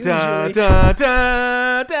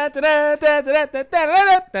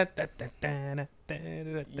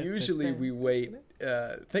 Usually we wait.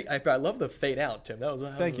 I love the fade out, Tim. That was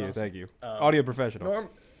Thank you. awesome. Thank you. Audio professional.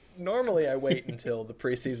 Normally I wait until the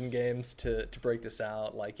preseason games to break this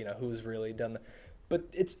out, like, who's really done the.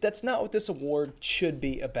 But that's not what this award should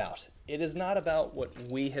be about. It is not about what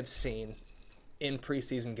we have seen in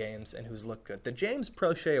preseason games and who's looked good. The James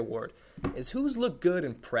Proche Award is who's looked good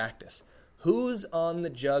in practice, who's on the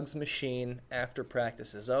jugs machine after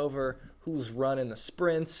practice is over, who's running the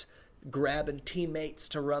sprints, grabbing teammates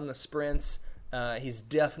to run the sprints. He's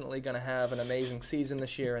definitely going to have an amazing season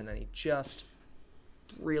this year, and then he just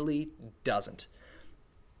really doesn't.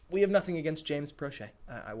 We have nothing against James Proche.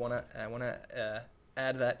 I want to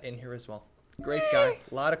add that in here as well. Great guy.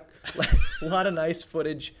 A lot of nice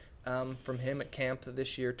footage from him at camp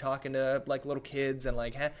this year, talking to like little kids and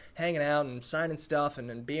like hanging out and signing stuff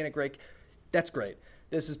and being a great. That's great.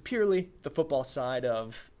 This is purely the football side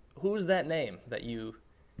of who's that name that you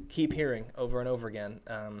keep hearing over and over again,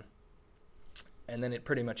 and then it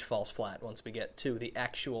pretty much falls flat once we get to the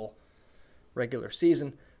actual regular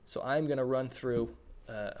season. So I'm going to run through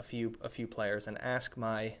a few players and ask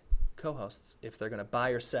my co-hosts if they're going to buy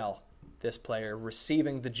or sell this player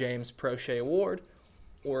receiving the James Proche Award,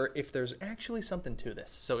 or if there's actually something to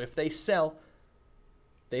this. So if they sell,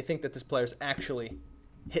 they think that this player's actually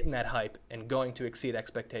hitting that hype and going to exceed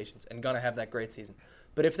expectations and going to have that great season.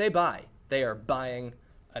 But if they buy, they are buying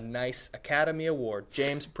a nice Academy Award,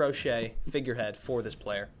 James Proche figurehead for this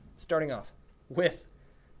player, starting off with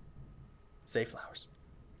Zay Flowers.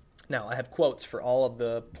 Now, I have quotes for all of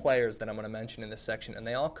the players that I'm going to mention in this section, and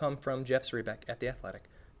they all come from Jeff Zrebeck at The Athletic,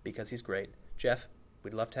 because he's great. Jeff,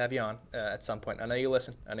 we'd love to have you on at some point. I know you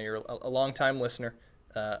listen. I know you're a long-time listener,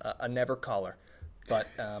 a never caller. But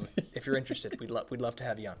if you're interested, we'd love to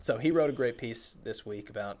have you on. So he wrote a great piece this week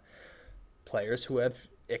about players who have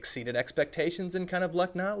exceeded expectations and kind of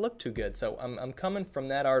not looked too good. So I'm coming from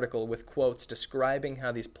that article with quotes describing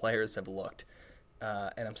how these players have looked.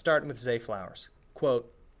 And I'm starting with Zay Flowers.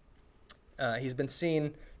 Quote, he's been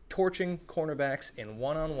seen torching cornerbacks in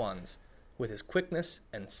one-on-ones with his quickness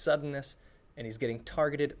and suddenness, and he's getting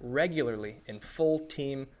targeted regularly in full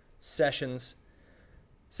team sessions.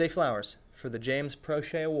 Zay Flowers, for the James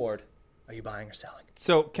Proche Award, are you buying or selling?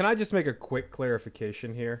 So can I just make a quick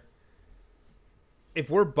clarification here? If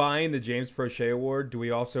we're buying the James Proche Award, do we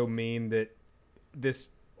also mean that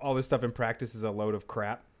all this stuff in practice is a load of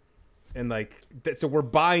crap? And so we're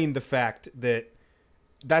buying the fact that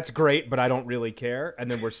that's great, but I don't really care. And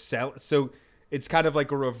then we're selling. So it's kind of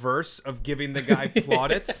like a reverse of giving the guy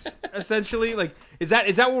plaudits, essentially. Like, is that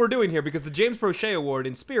what we're doing here? Because the James Proche Award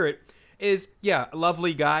in spirit is, yeah, a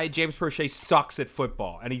lovely guy. James Proche sucks at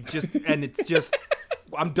football. And it's just,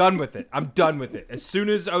 I'm done with it. As soon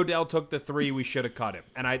as Odell took the 3, we should have cut him.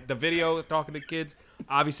 And the video of talking to kids,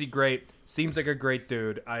 obviously great. Seems like a great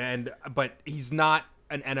dude. But he's not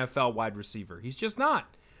an NFL wide receiver. He's just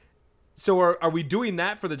not. So are we doing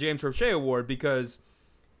that for the James Proche Award? Because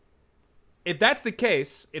if that is the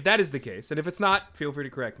case, and if it's not, feel free to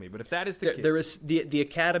correct me. But if that is the case, there is the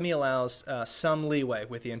Academy allows some leeway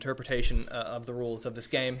with the interpretation of the rules of this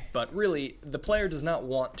game. But really, the player does not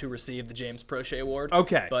want to receive the James Proche Award.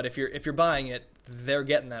 Okay. But if you're buying it, they're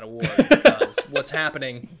getting that award because what's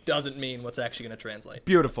happening doesn't mean what's actually going to translate.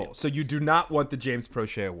 Beautiful. Yeah. So you do not want the James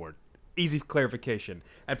Proche Award. Easy clarification.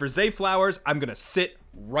 And for Zay Flowers, I'm going to sit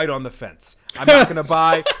right on the fence. I'm not going to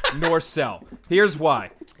buy nor sell. Here's why.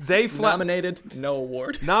 Nominated, no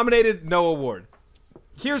award. Nominated, no award.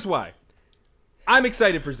 Here's why. I'm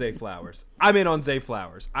excited for Zay Flowers. I'm in on Zay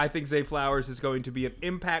Flowers. I think Zay Flowers is going to be an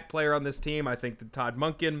impact player on this team. I think that Todd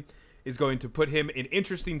Monken is going to put him in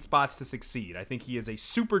interesting spots to succeed. I think he is a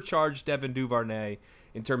supercharged Devin Duvernay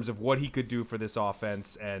in terms of what he could do for this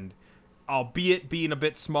offense, and albeit being a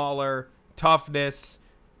bit smaller, toughness,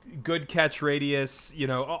 good catch radius,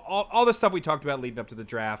 all the stuff we talked about leading up to the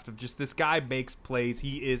draft of just this guy makes plays.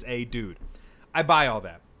 He is a dude. I buy all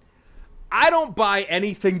that. I don't buy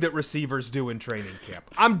anything that receivers do in training camp.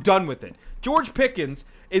 I'm done with it. George Pickens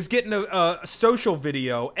is getting a social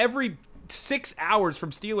video every 6 hours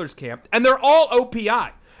from Steelers camp, and they're all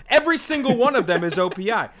OPI. Every single one of them is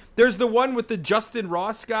OPI. There's the one with the Justin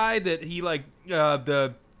Ross guy that he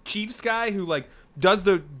the Chiefs guy who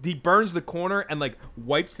he burns the corner and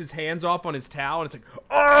wipes his hands off on his towel, and it's like,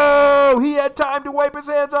 oh, he had time to wipe his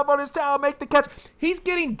hands off on his towel, make the catch. He's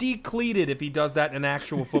getting decleated if he does that in an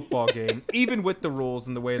actual football game, even with the rules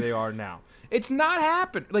and the way they are now. It's not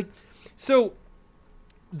happening. So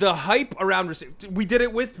the hype around we did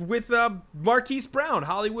it with Marquise Brown,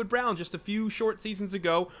 Hollywood Brown, just a few short seasons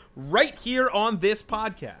ago, right here on this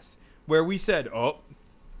podcast, where we said, oh,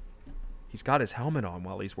 he's got his helmet on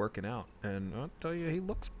while he's working out, and I'll tell you, he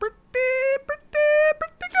looks pretty good.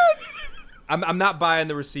 I'm not buying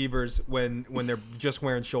the receivers when they're just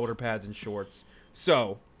wearing shoulder pads and shorts.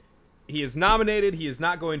 So he is nominated. He is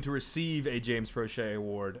not going to receive a James Proche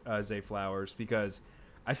Award, Zay Flowers, because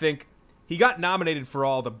I think he got nominated for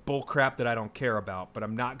all the bull crap that I don't care about, but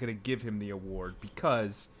I'm not going to give him the award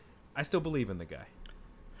because I still believe in the guy.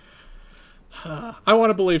 I want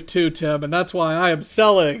to believe too, Tim, and that's why I am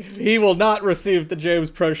selling. He will not receive the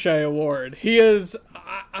James Proche Award. He is,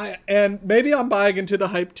 and maybe I'm buying into the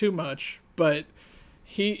hype too much, but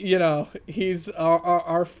he's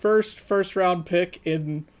our first round pick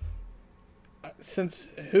since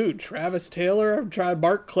who? Travis Taylor? I'm trying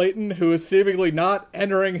Mark Clayton, who is seemingly not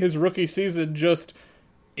entering his rookie season, just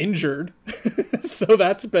injured. So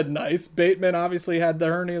that's been nice. Bateman obviously had the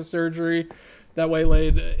hernia surgery that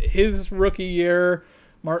waylaid his rookie year.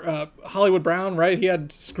 Hollywood Brown, right? He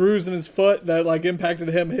had screws in his foot that impacted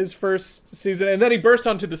him his first season, and then he burst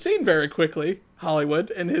onto the scene very quickly. Hollywood,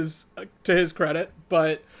 to his credit,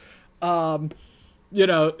 but still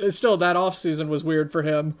that offseason was weird for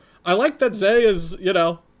him. I like that Zay is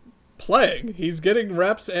playing. He's getting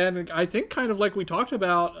reps, and I think kind of like we talked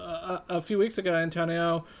about a few weeks ago,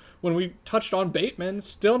 Antonio, when we touched on Bateman,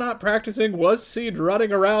 still not practicing, was seen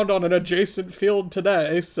running around on an adjacent field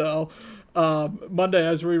today, so Monday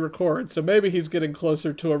as we record. So maybe he's getting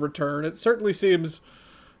closer to a return. It certainly seems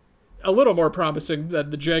a little more promising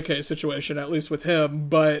than the JK situation, at least with him,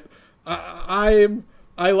 but I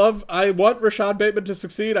want Rashad Bateman to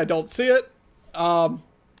succeed. I don't see it.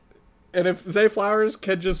 And if Zay Flowers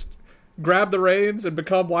can just grab the reins and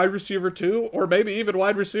become wide receiver 2, or maybe even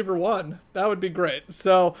wide receiver 1, that would be great.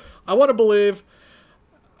 So I want to believe.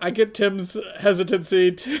 I get Tim's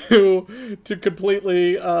hesitancy to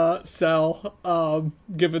completely sell,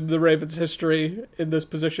 given the Ravens' history in this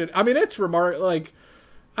position. I mean, it's remarkable.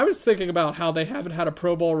 I was thinking about how they haven't had a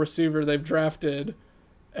Pro Bowl receiver they've drafted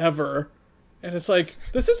ever, and it's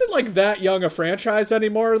this isn't that young a franchise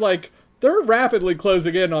anymore. They're rapidly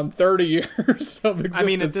closing in on 30 years of existence. I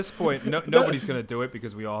mean, at this point, nobody's going to do it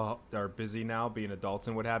because we all are busy now, being adults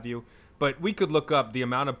and what have you. But we could look up the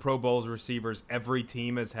amount of Pro Bowls receivers every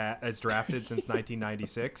team has drafted since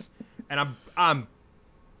 1996, and I'm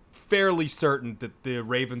fairly certain that the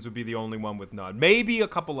Ravens would be the only one with none. Maybe a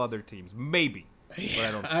couple other teams, maybe. But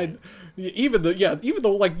I don't see it. Even though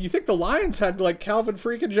you think the Lions had Calvin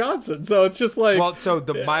freaking Johnson, so it's just my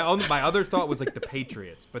other thought was the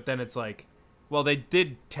Patriots, but then it's they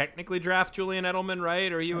did technically draft Julian Edelman,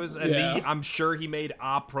 right? Or he was, I'm sure he made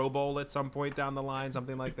a Pro Bowl at some point down the line,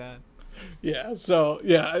 something like that. Yeah, so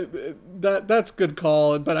that's good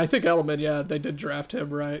call, but I think Edelman, they did draft him,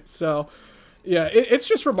 right? So. Yeah, it's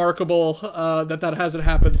just remarkable that hasn't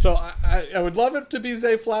happened. So I would love it to be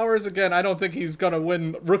Zay Flowers. Again, I don't think he's going to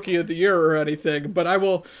win Rookie of the Year or anything, but I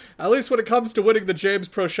will, at least when it comes to winning the James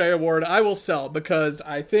Proche Award, I will sell, because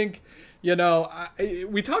I think,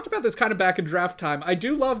 we talked about this kind of back in draft time. I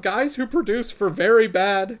do love guys who produce for very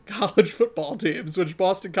bad college football teams, which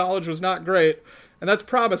Boston College was not great. And that's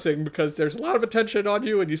promising because there's a lot of attention on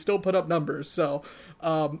you and you still put up numbers. So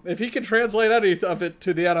if he can translate any of it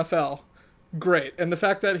to the NFL, great. And the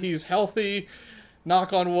fact that he's healthy,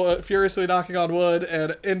 knock on wood, furiously knocking on wood,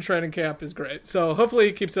 and in training camp is great. So hopefully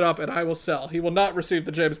he keeps it up, and I will sell. He will not receive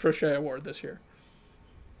the James Proche Award this year.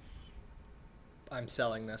 I'm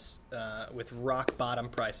selling this with rock bottom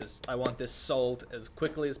prices. I want this sold as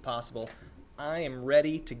quickly as possible. I am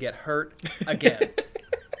ready to get hurt again.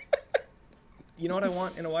 You know what I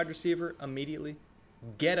want in a wide receiver immediately?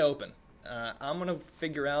 Get open. I'm going to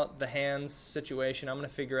figure out the hands situation. I'm going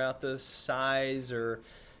to figure out the size, or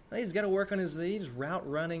he's got to work on he's route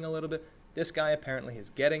running a little bit. This guy apparently is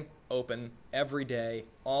getting open every day,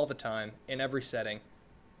 all the time, in every setting.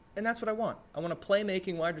 And that's what I want. I want a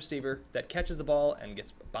playmaking wide receiver that catches the ball and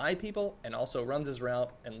gets by people and also runs his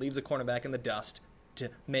route and leaves a cornerback in the dust to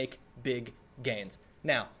make big gains.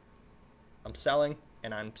 Now, I'm selling,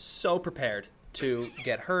 and I'm so prepared to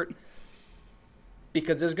get hurt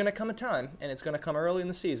because there's going to come a time, and it's going to come early in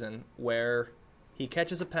the season, where he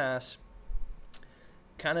catches a pass,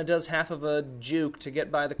 kind of does half of a juke to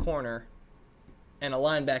get by the corner, and a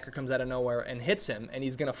linebacker comes out of nowhere and hits him, and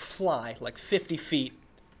he's going to fly like 50 feet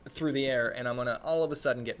through the air, and I'm going to all of a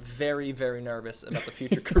sudden get very, very nervous about the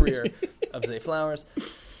future career of Zay Flowers.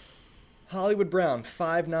 Hollywood Brown,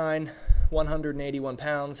 5'9", 181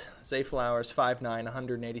 pounds. Zay Flowers, 5'9",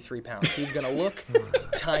 183 pounds. He's going to look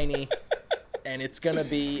tiny, and it's going to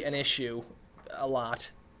be an issue a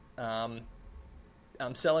lot. I'm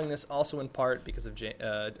selling this also in part because of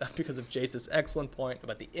Jace's excellent point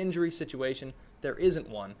about the injury situation. There isn't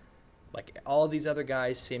one, like all these other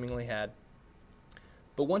guys seemingly had.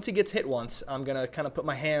 But once he gets hit once, I'm going to kind of put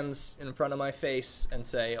my hands in front of my face and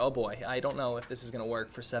say, oh boy, I don't know if this is going to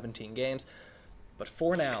work for 17 games. But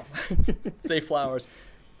for now, Zay Flowers,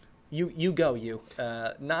 you go.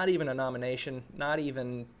 Not even a nomination,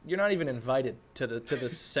 you're not even invited to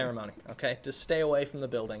this ceremony, okay? Just stay away from the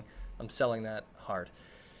building. I'm selling that hard.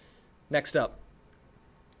 Next up,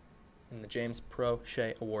 in the James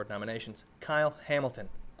Proche Award nominations, Kyle Hamilton,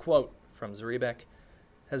 quote from Zaribek,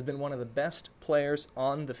 has been one of the best players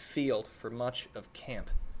on the field for much of camp.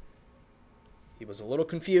 He was a little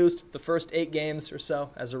confused the first 8 games or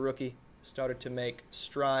so as a rookie, started to make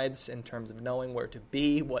strides in terms of knowing where to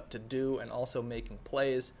be, what to do, and also making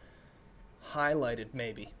plays, highlighted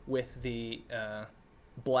maybe with the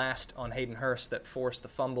blast on Hayden Hurst that forced the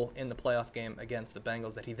fumble in the playoff game against the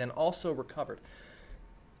Bengals that he then also recovered.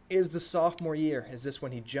 Is the sophomore year, is this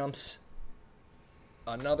when he jumps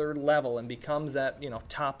another level and becomes that,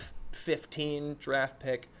 top 15 draft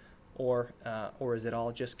pick, or is it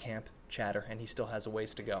all just camp chatter and he still has a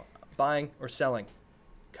ways to go? Buying or selling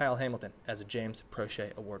Kyle Hamilton as a James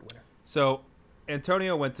Proche Award winner? So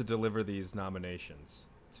Antonio went to deliver these nominations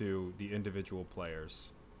to the individual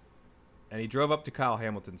players, and he drove up to Kyle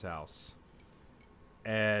Hamilton's house,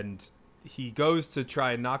 and he goes to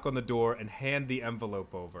try and knock on the door and hand the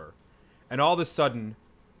envelope over, and all of a sudden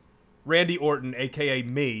Randy Orton, a.k.a.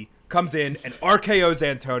 me, comes in and RKO's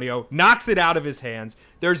Antonio, knocks it out of his hands.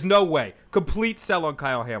 There's no way. Complete sell on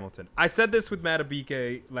Kyle Hamilton. I said this with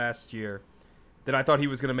Matabike last year, that I thought he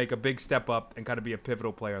was going to make a big step up and kind of be a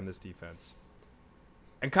pivotal player on this defense.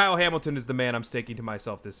 And Kyle Hamilton is the man I'm staking to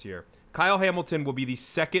myself this year. Kyle Hamilton will be the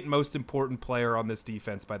second most important player on this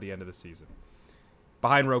defense by the end of the season,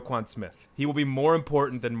 behind Roquan Smith. He will be more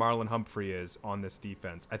important than Marlon Humphrey is on this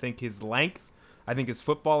defense. I think his length, I think his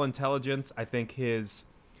football intelligence, I think his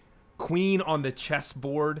queen on the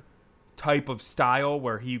chessboard type of style,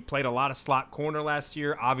 where he played a lot of slot corner last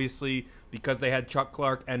year, obviously because they had Chuck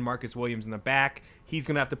Clark and Marcus Williams in the back. He's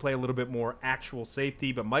going to have to play a little bit more actual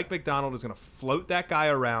safety, but Mike McDonald is going to float that guy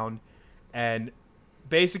around and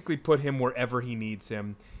basically put him wherever he needs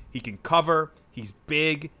him. He can cover. He's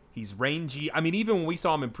big. He's rangy. I mean, even when we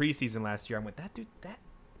saw him in preseason last year, I went, that dude,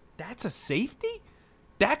 that's a safety?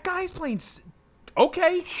 That guy's playing...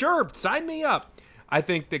 Okay, sure, sign me up. I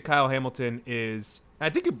think that Kyle Hamilton is... I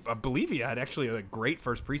believe he had actually a great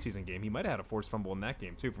first preseason game. He might have had a forced fumble in that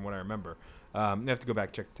game, too, from what I remember. I have to go back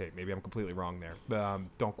and check the tape. Maybe I'm completely wrong there.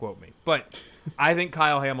 Don't quote me. But I think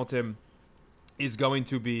Kyle Hamilton is going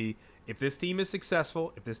to be, if this team is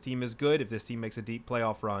successful, if this team is good, if this team makes a deep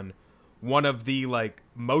playoff run, one of the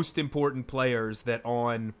most important players that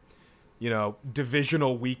on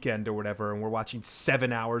divisional weekend or whatever, and we're watching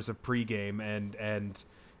 7 hours of pregame, and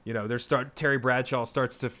Terry Bradshaw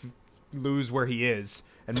starts to lose where he is,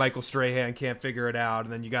 and Michael Strahan can't figure it out,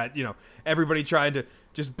 and then you got everybody trying to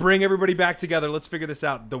just bring everybody back together. Let's figure this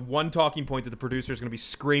out. The one talking point that the producer is going to be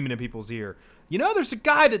screaming in people's ear. There's a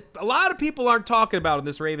guy that a lot of people aren't talking about in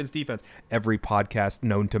this Ravens defense. Every podcast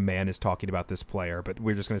known to man is talking about this player, but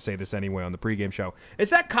we're just going to say this anyway on the pregame show.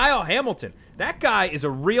 It's that Kyle Hamilton. That guy is a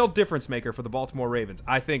real difference maker for the Baltimore Ravens.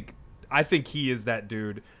 I think he is that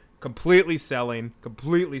dude. Completely selling.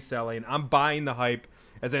 I'm buying the hype.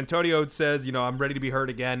 As Antonio says, I'm ready to be hurt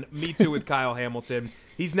again. Me too with Kyle Hamilton.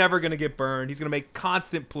 He's never going to get burned. He's going to make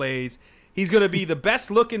constant plays. He's going to be the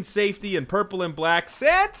best-looking safety in purple and black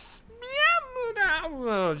since...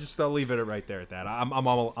 I'll leave it right there at that. I'm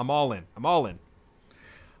all in.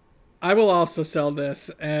 I will also sell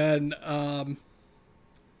this, and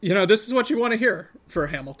This is what you want to hear for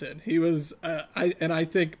Hamilton. He was, I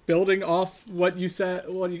think, building off what you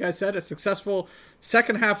guys said, a successful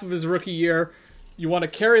second half of his rookie year. You want to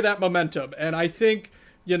carry that momentum, and I think,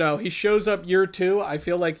 he shows up year 2. I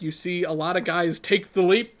feel like you see a lot of guys take the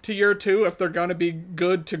leap to year 2 if they're going to be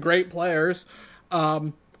good to great players.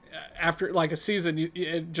 After like a season,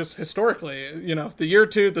 just historically, the year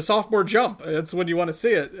 2, the sophomore jump, it's when you want to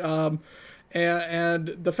see it. And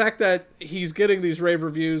the fact that he's getting these rave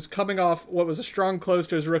reviews coming off what was a strong close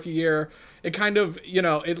to his rookie year, it kind of,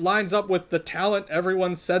 it lines up with the talent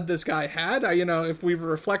everyone said this guy had. If we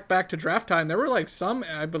reflect back to draft time, there were like some,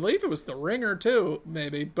 I believe it was the Ringer too,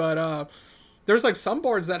 maybe, but there's like some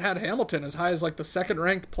boards that had Hamilton as high as like the second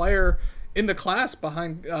ranked player in the class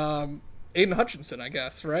behind Aiden Hutchinson, I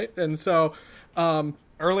guess, right? And so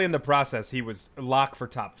early in the process, he was locked for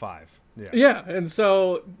top 5. Yeah, and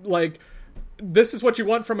so like, this is what you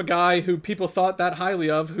want from a guy who people thought that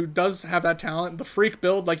highly of, who does have that talent, the freak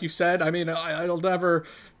build, like you said. I mean,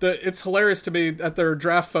 it's hilarious to me at their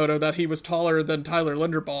draft photo that he was taller than Tyler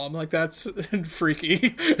Linderbaum. Like, that's freaky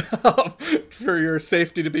for your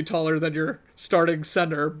safety to be taller than your starting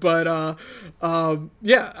center. But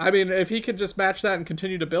yeah, I mean, if he can just match that and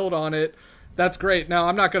continue to build on it, that's great. Now,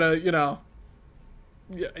 I'm not going to,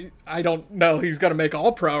 I don't know he's going to make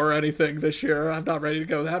all pro or anything this year. I'm not ready to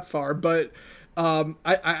go that far, but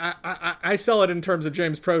I sell it in terms of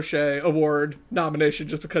James Proche Award nomination,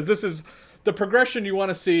 just because this is the progression you want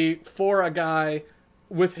to see for a guy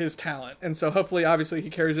with his talent. And so hopefully, obviously, he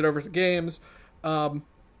carries it over to games. But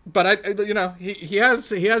he has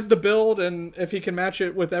the build, and if he can match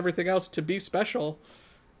it with everything else to be special,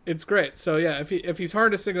 it's great. So yeah, if he's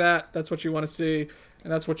harnessing that, that's what you want to see.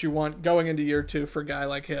 And that's what you want going into year 2 for a guy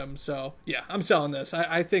like him. So, yeah, I'm selling this.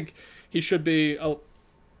 I think he should be a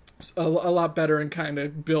lot better in kind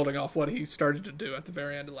of building off what he started to do at the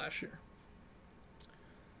very end of last year.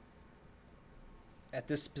 At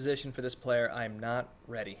this position for this player, I'm not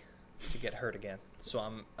ready to get hurt again. So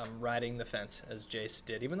I'm riding the fence, as Jace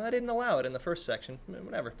did, even though I didn't allow it in the first section.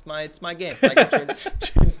 Whatever. It's my game. I can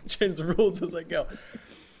change the rules as I go.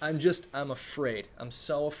 I'm afraid. I'm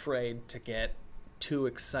so afraid to get too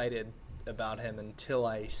excited about him until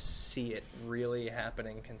I see it really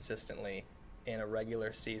happening consistently in a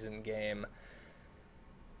regular season game.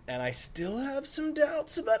 And I still have some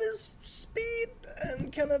doubts about his speed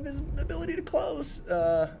and kind of his ability to close.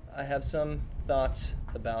 I have some thoughts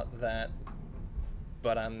about that,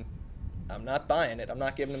 but I'm not buying it. I'm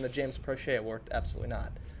not giving him the James Proche Award. Absolutely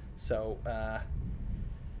not. So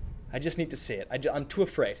I just need to see it. I'm too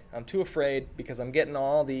afraid. I'm too afraid because I'm getting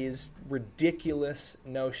all these ridiculous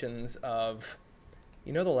notions of,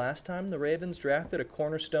 the last time the Ravens drafted a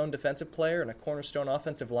cornerstone defensive player and a cornerstone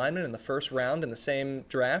offensive lineman in the first round in the same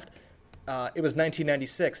draft, it was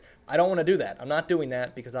 1996. I don't want to do that. I'm not doing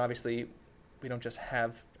that because obviously we don't just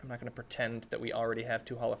have, I'm not going to pretend that we already have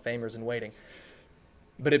 2 Hall of Famers in waiting.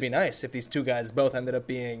 But it'd be nice if these 2 guys both ended up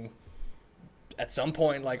being, at some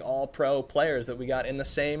point, like all pro players that we got in the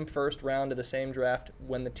same first round of the same draft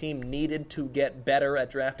when the team needed to get better at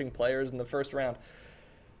drafting players in the first round.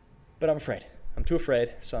 But I'm afraid. I'm too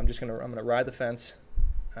afraid. So I'm going to ride the fence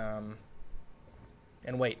and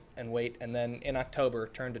wait. And then in October,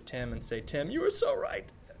 turn to Tim and say, Tim, you were so right.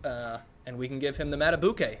 And we can give him the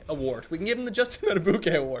Matabuke Award. We can give him the Justin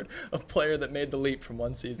Matabuke Award, a player that made the leap from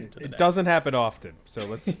one season to the next. It doesn't happen often. So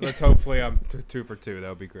let's hopefully I'm 2 for 2. That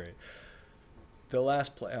would be great. The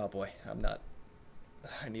last play. Oh boy,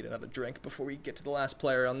 I need another drink before we get to the last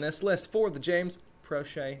player on this list for the James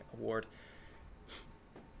Proche Award.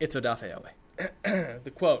 It's Odafe Owe.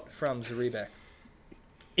 The quote from Zaribek.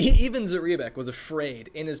 Even Zaribek was afraid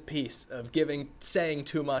in his piece of saying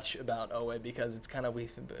too much about Owe because it's kind of,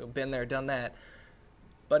 we've been there, done that.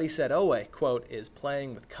 But he said Owe, quote, is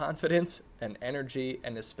playing with confidence and energy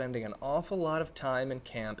and is spending an awful lot of time in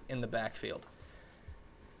camp in the backfield.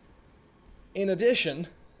 In addition,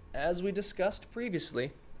 as we discussed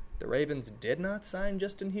previously, the Ravens did not sign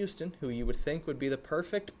Justin Houston, who you would think would be the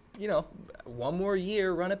perfect, one more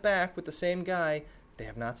year, run it back with the same guy. They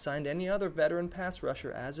have not signed any other veteran pass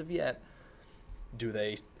rusher as of yet.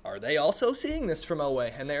 Are they also seeing this from Owe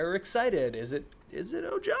and they're excited? Is it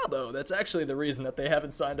Ojabo? That's actually the reason that they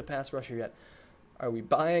haven't signed a pass rusher yet. Are we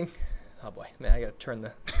buying? Oh boy, man, I gotta turn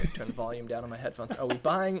the volume down on my headphones. Are we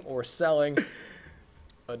buying or selling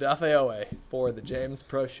Odafe Owe for the James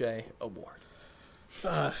Proche Award?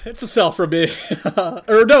 It's a sell from me.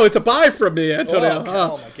 Or no, it's a buy from me, Antonio. Okay.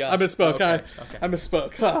 Oh my God. I misspoke. Okay. I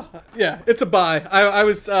misspoke. Yeah, it's a buy.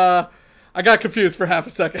 I got confused for half a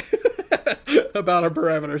second about our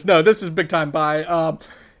parameters. No, this is a big time buy.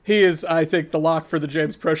 he is, I think, the lock for the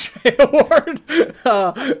James Proche Award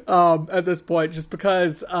at this point, just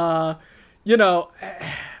because, you know,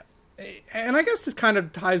 and I guess this kind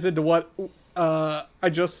of ties into what I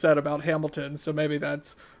just said about Hamilton, so maybe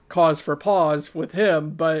that's cause for pause with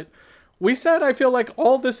him, but we said, I feel like,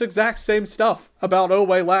 all this exact same stuff about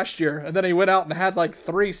Oweh last year, and then he went out and had like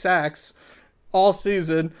 3 sacks all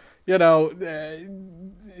season. You know,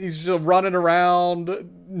 he's just running around,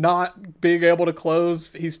 not being able to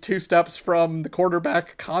close. He's 2 steps from the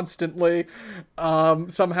quarterback constantly.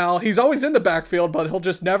 Somehow he's always in the backfield, but he'll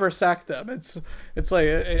just never sack them. It's like,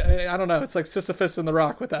 I don't know. It's like Sisyphus in the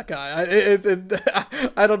Rock with that guy.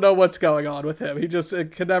 I don't know what's going on with him.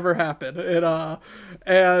 It can never happen. You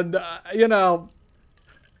know,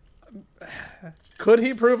 could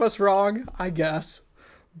he prove us wrong? I guess.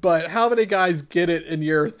 But how many guys get it in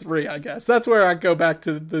year 3, I guess? That's where I go back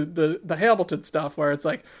to the Hamilton stuff, where it's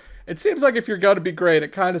like, it seems like if you're going to be great,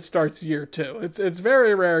 it kind of starts year 2. It's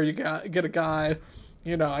very rare you get a guy,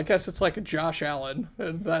 you know, I guess it's like a Josh Allen,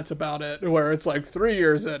 and that's about it, where it's like 3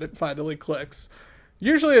 years in, it finally clicks.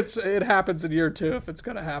 Usually it happens in year 2 if it's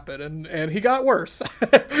going to happen, and he got worse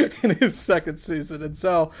in his second season, and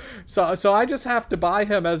so I just have to buy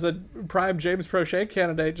him as a prime James Proche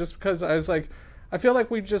candidate, just because I was like, I feel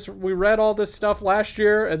like we read all this stuff last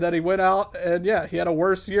year, and then he went out and he had a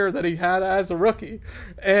worse year than he had as a rookie.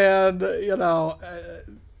 And, you know,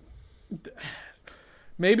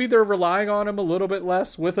 maybe they're relying on him a little bit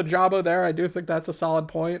less with Ojabo there. I do think that's a solid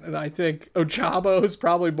point. And I think Ojabo is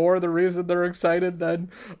probably more the reason they're excited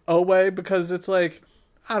than Oweh, because it's like,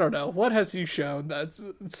 I don't know, what has he shown that's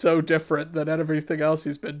so different than everything else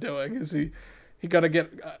he's been doing? Is he going to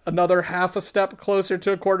get another half a step closer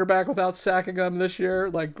to a quarterback without sacking them this year?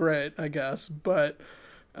 Like, great, I guess. But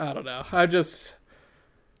I don't know. I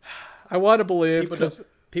want to believe.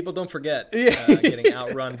 People don't forget getting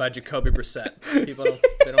outrun by Jacoby Brissett. They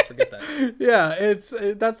don't forget that. Yeah,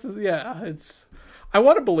 I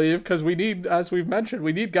want to believe, because we need, as we've mentioned,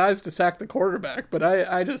 we need guys to sack the quarterback. But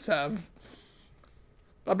I'm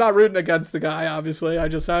not rooting against the guy, obviously. I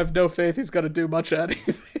have no faith he's going to do much of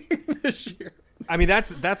anything this year. I mean, that's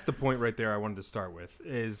the point right there I wanted to start with,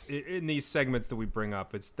 is in these segments that we bring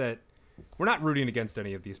up, it's that we're not rooting against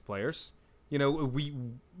any of these players. You know,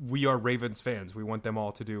 we are Ravens fans. We want them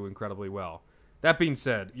all to do incredibly well. That being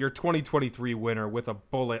said, your 2023 winner with a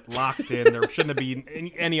bullet locked in, there shouldn't have been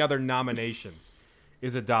any other nominations,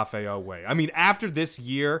 is Odafe Oweh. I mean, after this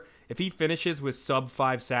year, if he finishes with sub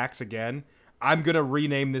 5 sacks again, I'm gonna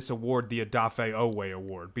rename this award the Odafe Oweh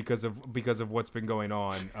Award because of what's been going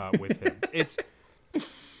on with him. It's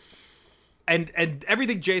and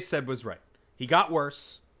everything Jay said was right. He got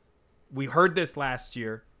worse. We heard this last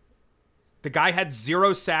year. The guy had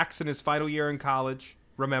 0 sacks in his final year in college.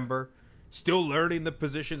 Remember, still learning the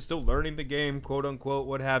position, still learning the game, quote unquote,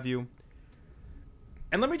 what have you.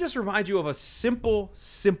 And let me just remind you of a simple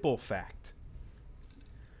fact.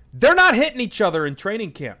 They're not hitting each other in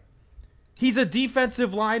training camp. He's a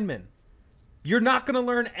defensive lineman. You're not going to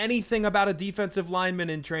learn anything about a defensive lineman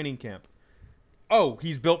in training camp. Oh,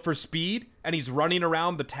 he's built for speed and he's running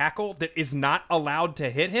around the tackle that is not allowed to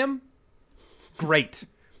hit him? Great.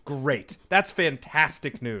 That's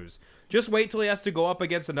fantastic news. Just wait till he has to go up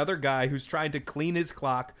against another guy who's trying to clean his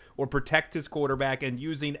clock or protect his quarterback and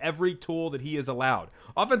using every tool that he is allowed.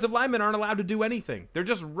 Offensive linemen aren't allowed to do anything. They're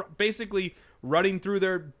just basically running through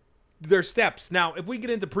their steps. Now, if we get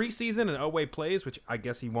into preseason and Oweh plays, which I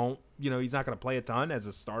guess he won't, you know, he's not going to play a ton as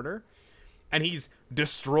a starter, and he's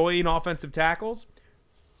destroying offensive tackles,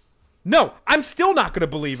 no, I'm still not going to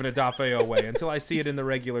believe in Odafe Oweh until I see it in the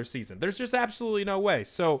regular season. There's just absolutely no way.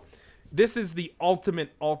 So this is the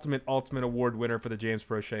ultimate award winner for the James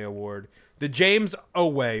Proche Award. The James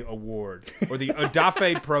Oweh Award, or the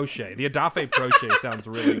Odafe Proche. The Odafe Proche sounds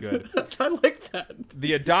really good. I like that.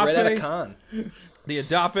 The Odafe, right out of con. The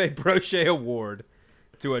Odafe Proche Award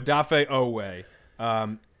to Odafe Oweh.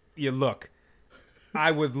 Look,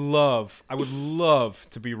 I would love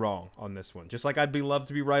to be wrong on this one. Just like I'd love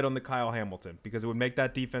to be right on the Kyle Hamilton, because it would make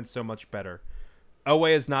that defense so much better.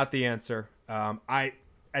 Oweh is not the answer.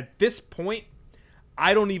 At this point,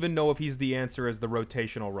 I don't even know if he's the answer as the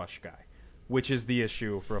rotational rush guy, which is the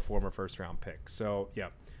issue for a former first-round pick. So, yeah,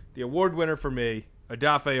 the award winner for me,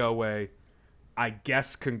 Odafe Oweh. I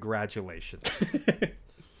guess congratulations.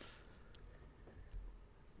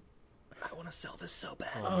 I want to sell this so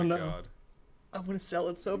bad. Oh my God. I want to sell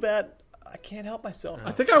it so bad. I can't help myself.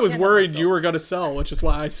 I think I was worried you were going to sell, which is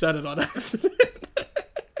why I said it on accident.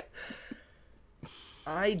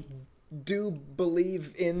 I do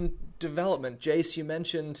believe in development. Jace, you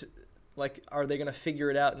mentioned, like, are they going to figure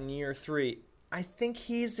it out in year 3? I think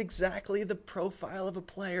he's exactly the profile of a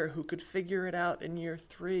player who could figure it out in year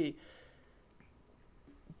 3.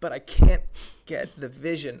 But I can't get the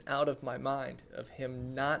vision out of my mind of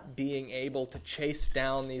him not being able to chase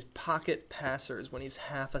down these pocket passers when he's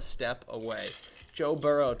half a step away. Joe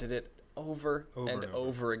Burrow did it over and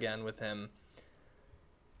over again with him.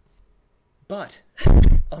 But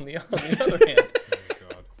on the other hand,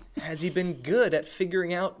 has he been good at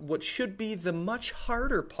figuring out what should be the much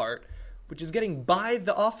harder part, which is getting by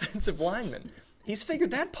the offensive lineman? He's figured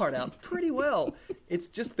that part out pretty well. It's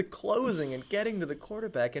just the closing and getting to the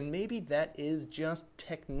quarterback, and maybe that is just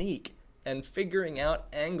technique and figuring out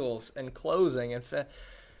angles and closing. And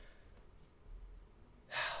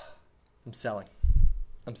I'm selling.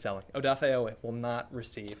 Odafe Owe will not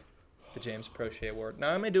receive the James Proche Award.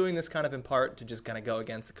 Now, am I doing this kind of in part to just kind of go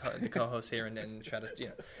against the co-host here and try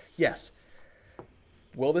to, yes.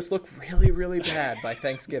 Will this look really, really bad by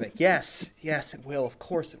Thanksgiving? Yes, it will. Of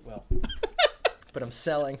course it will. But I'm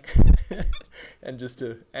selling, and just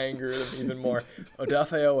to anger them even more,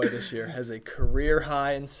 Odafe Owe this year has a career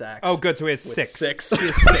high in sacks. Oh, good. So he has 6. 6. He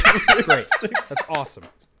has 6. Great. That's awesome.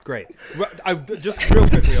 Great. Just real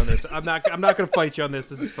quickly on this. I'm not going to fight you on this.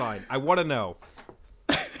 This is fine. I want to know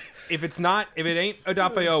if it ain't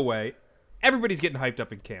Odafe Owe, everybody's getting hyped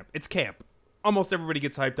up in camp. It's camp. Almost everybody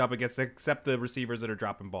gets hyped up except the receivers that are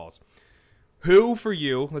dropping balls. Who for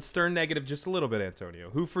you? Let's turn negative just a little bit, Antonio.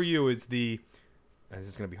 Who for you is the? This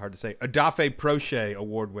is going to be hard to say. Odafe Proche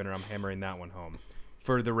Award winner. I'm hammering that one home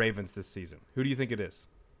for the Ravens this season. Who do you think it is?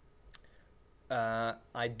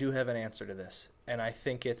 I do have an answer to this, and I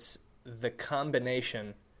think it's the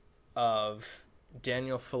combination of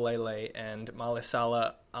Daniel Falele and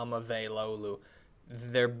Malisala Amave'ololu.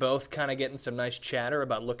 They're both kind of getting some nice chatter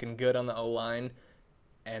about looking good on the O-line,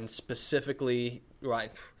 and specifically,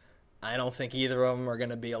 right, I don't think either of them are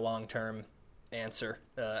going to be a long-term answer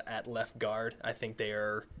at left guard. I think they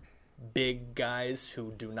are big guys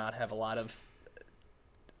who do not have a lot of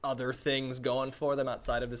other things going for them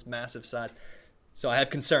outside of this massive size. So I have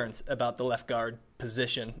concerns about the left guard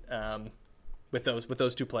position with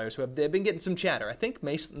those two players they've been getting some chatter. I think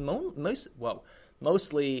mostly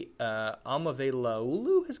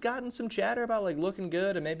Amave'ololu has gotten some chatter about like looking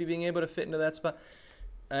good and maybe being able to fit into that spot.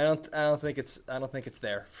 I don't think it's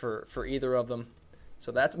there for either of them.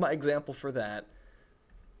 So that's my example for that.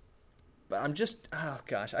 But I'm just, I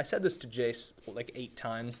said this to Jace like 8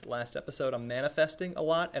 times last episode. I'm manifesting a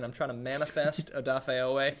lot, and I'm trying to manifest Odafe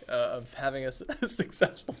Owe of having a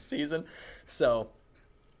successful season. So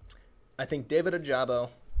I think David Ojabo,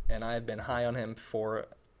 and I have been high on him for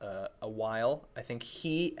a while. I think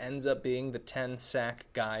he ends up being the 10-sack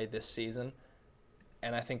guy this season.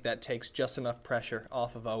 And I think that takes just enough pressure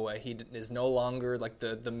off of Owe. He is no longer like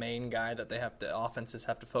the main guy that the offenses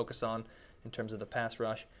have to focus on in terms of the pass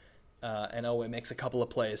rush. And Owe makes a couple of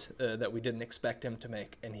plays that we didn't expect him to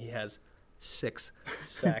make, and he has 6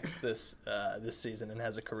 sacks this season and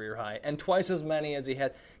has a career high, and twice as many as he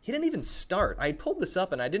had. He didn't even start. I pulled this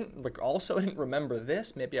up, and I didn't remember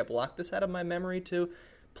this. Maybe I blocked this out of my memory too.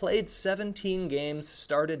 Played 17 games,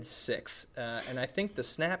 started 6, and I think the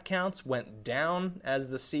snap counts went down as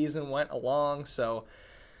the season went along. So,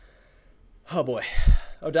 oh boy,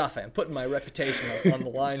 Odafe, I'm putting my reputation on the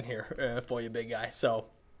line here for you, big guy. So,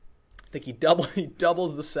 I think he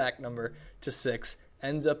doubles the sack number to 6,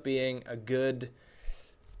 ends up being a good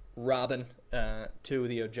Robin to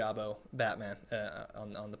the Ojabo Batman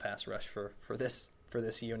on the pass rush for this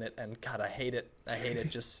unit. And God, I hate it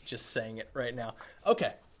just saying it right now.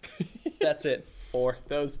 Okay, that's it for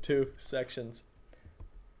those 2 sections.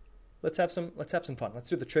 Let's have some fun. Let's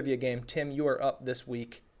do the trivia game. Tim, you are up this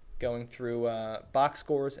week going through box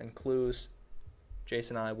scores and clues.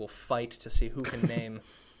 Jason and I will fight to see who can name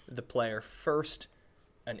the player first.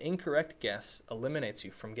 An incorrect guess eliminates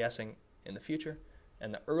you from guessing in the future,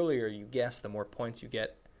 and the earlier you guess, the more points you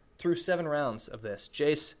get through 7 rounds of this.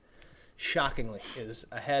 Jace, shockingly, is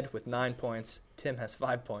ahead with 9 points. Tim has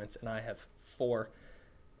 5 points, and I have 4.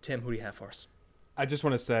 Tim, who do you have for us? I just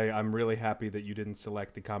want to say I'm really happy that you didn't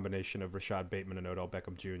select the combination of Rashad Bateman and Odell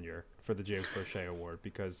Beckham Jr. for the James Proche Award,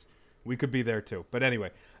 because we could be there too. But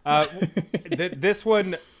anyway, this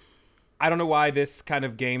one, I don't know why this kind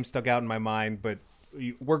of game stuck out in my mind, but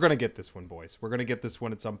we're going to get this one, boys. We're going to get this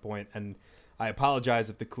one at some point, and I apologize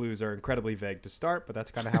if the clues are incredibly vague to start, but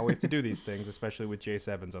that's kind of how we have to do these things, especially with Jace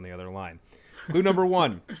Evans on the other line. Clue number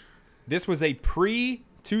 1. This was a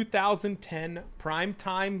pre-2010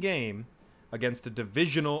 primetime game against a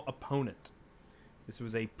divisional opponent. This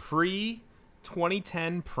was a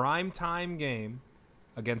pre-2010 primetime game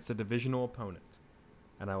against a divisional opponent.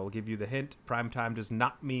 And I will give you the hint. Primetime does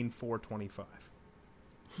not mean 4:25.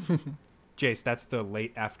 Jace, that's the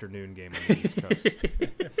late afternoon game on the East Coast.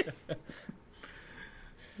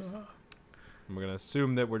 I'm going to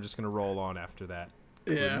assume that we're just going to roll on after that.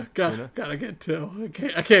 Yeah, gotta get two.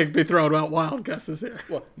 I can't be throwing out wild guesses here.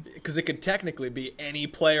 Well, because it could technically be any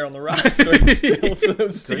player on the roster still for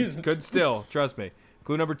those seasons. Could still, trust me.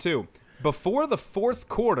 Clue number 2. Before the fourth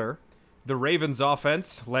quarter, the Ravens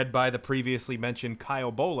offense, led by the previously mentioned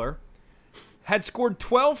Kyle Bowler, had scored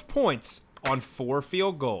 12 points on 4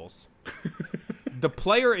 field goals. The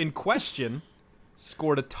player in question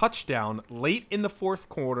scored a touchdown late in the fourth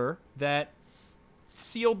quarter that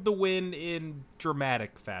sealed the win in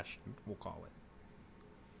dramatic fashion, we'll call it.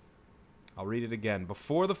 I'll read it again.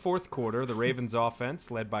 Before the fourth quarter, the Ravens offense,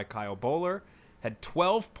 led by Kyle Bowler, had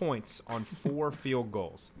 12 points on 4 field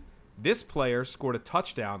goals. This player scored a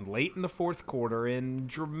touchdown late in the fourth quarter in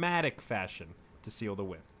dramatic fashion to seal the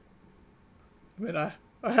win. I mean,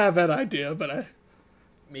 I have that idea, but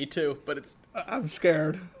Me too, but I'm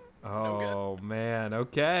scared. Oh, man.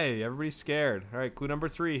 Okay, everybody's scared. All right, clue number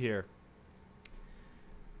 3 here.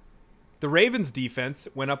 The Ravens defense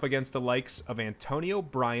went up against the likes of Antonio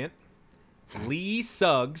Bryant, Lee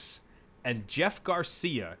Suggs, and Jeff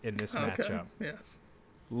Garcia in this matchup. Yes.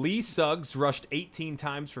 Lee Suggs rushed 18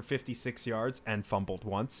 times for 56 yards and fumbled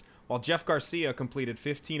once, while Jeff Garcia completed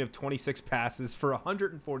 15 of 26 passes for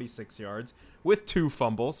 146 yards with 2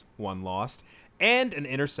 fumbles, 1 lost, and an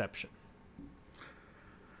interception.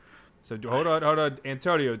 So hold on.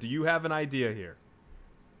 Antonio, do you have an idea here?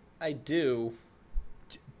 I do.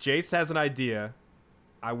 Jace has an idea.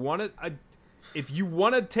 If you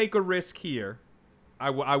want to take a risk here, I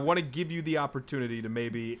want to give you the opportunity to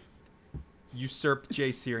maybe usurp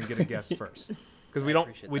Jace here and get a guess first, because we don't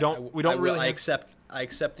really. I accept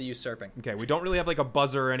the usurping. Okay, we don't really have like a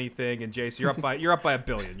buzzer or anything, and Jace, you're up by $1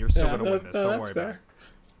 billion. You're still gonna win this. Don't worry about it.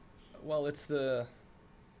 Well, it's the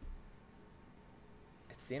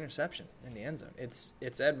interception in the end zone.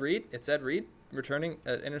 It's Ed Reed. It's Ed Reed returning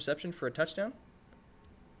an interception for a touchdown.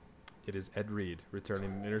 It is Ed Reed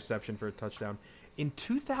returning an interception for a touchdown in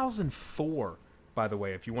 2004. By the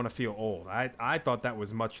way, if you want to feel old, I thought that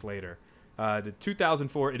was much later. The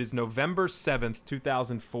 2004. It is November 7th,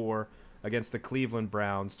 2004, against the Cleveland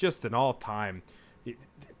Browns. Just an all-time.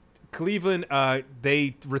 Cleveland.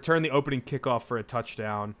 They returned the opening kickoff for a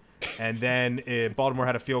touchdown, and then Baltimore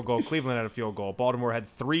had a field goal. Cleveland had a field goal. Baltimore had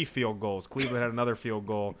 3 field goals. Cleveland had another field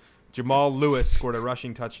goal. Jamal Lewis scored a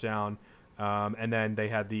rushing touchdown. And then they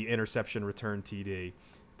had the interception return TD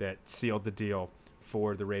that sealed the deal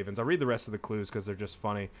for the Ravens. I'll read the rest of the clues because they're just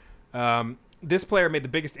funny. This player made the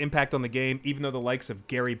biggest impact on the game, even though the likes of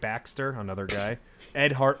Gary Baxter, another guy,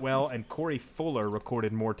 Ed Hartwell, and Corey Fuller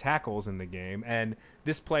recorded more tackles in the game. And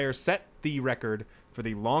this player set the record for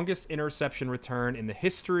the longest interception return in the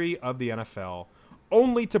history of the NFL,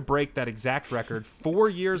 only to break that exact record 4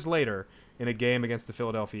 years later in a game against the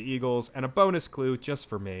Philadelphia Eagles. And a bonus clue just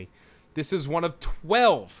for me. This is one of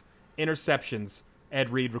 12 interceptions Ed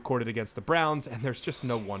Reed recorded against the Browns, and there's just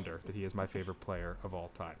no wonder that he is my favorite player of all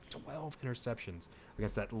time. 12 interceptions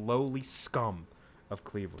against that lowly scum of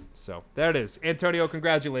Cleveland. So there it is. Antonio,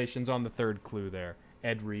 congratulations on the 3rd clue there.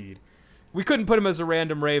 Ed Reed. We couldn't put him as a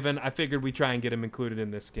random Raven. I figured we'd try and get him included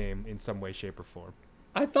in this game in some way, shape, or form.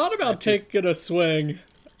 I thought about taking a swing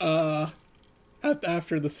after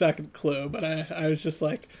the 2nd clue, but I was just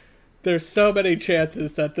like, there's so many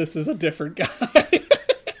chances that this is a different guy.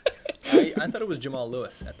 I thought it was Jamal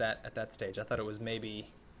Lewis at that stage. I thought it was maybe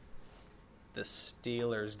the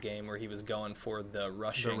Steelers game where he was going for the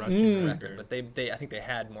rushing record, but I think they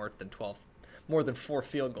had more than 4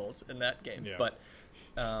 field goals in that game. Yeah. But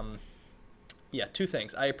 2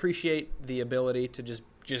 things. I appreciate the ability to just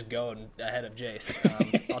go ahead of Jace.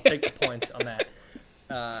 I'll take the points on that.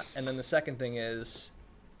 And then the second thing is,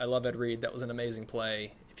 I love Ed Reed. That was an amazing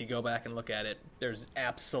play. If you go back and look at it, there's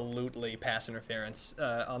absolutely pass interference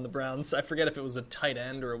on the Browns. I forget if it was a tight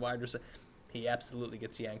end or a wide receiver. He absolutely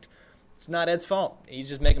gets yanked. It's not Ed's fault. He's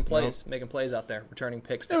just making plays out there, returning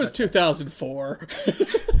picks. It was 2004.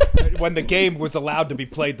 When the game was allowed to be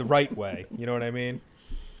played the right way. You know what I mean?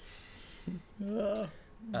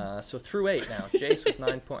 So through 8 now. Jace with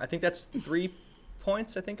 9 points. I think that's 3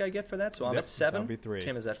 points I think I get for that. So I'm at 7. That'll be 3.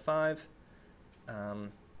 Tim is at 5.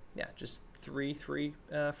 Just three free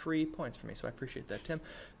points for me, so I appreciate that, Tim.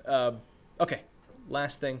 Okay,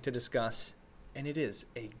 last thing to discuss, and it is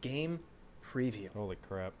a game preview. Holy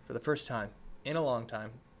crap. For the first time in a long time,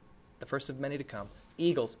 the first of many to come.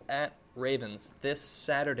 Eagles at Ravens this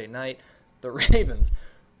Saturday night. The Ravens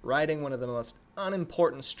riding one of the most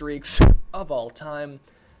unimportant streaks of all time.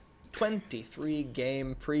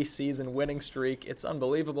 23-game preseason winning streak. It's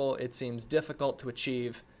unbelievable. It seems difficult to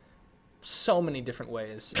achieve so many different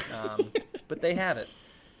ways, but they have it.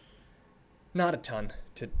 Not a ton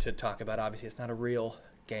to talk about. Obviously, it's not a real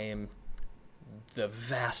game. The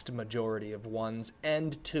vast majority of ones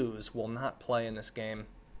and twos will not play in this game.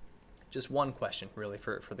 Just one question, really,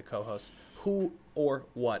 for the co-hosts. Who or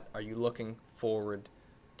what are you looking forward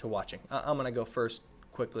to watching? I'm going to go first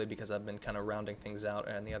quickly because I've been kind of rounding things out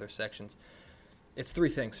in the other sections. It's three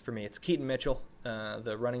things for me. It's Keaton Mitchell,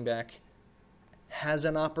 the running back, has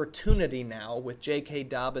an opportunity now with J.K.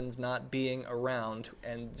 Dobbins not being around,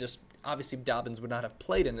 and just obviously Dobbins would not have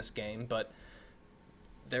played in this game, but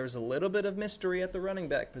there's a little bit of mystery at the running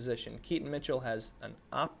back position. Keaton Mitchell has an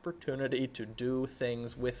opportunity to do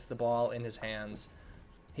things with the ball in his hands.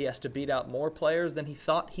 He has to beat out more players than he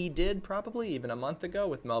thought he did probably even a month ago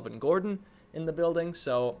with Melvin Gordon in the building.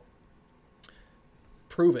 So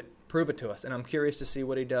prove it to us. And I'm curious to see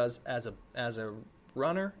what he does as a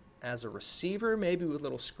runner, as a receiver, maybe with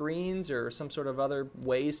little screens or some sort of other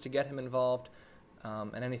ways to get him involved,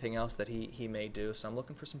 and anything else that he may do. So I'm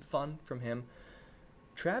looking for some fun from him.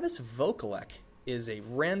 Travis Vokalek is a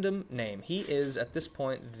random name. He is, at this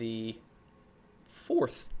point, the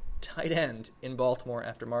fourth tight end in Baltimore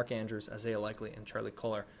after Mark Andrews, Isaiah Likely, and Charlie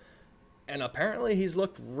Kolar. And apparently he's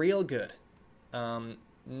looked real good.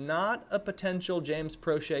 Not a potential James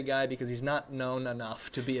Proche guy because he's not known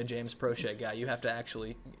enough to be a James Proche guy. You have to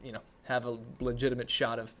actually, have a legitimate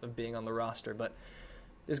shot of being on the roster. But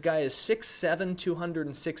this guy is 6'7",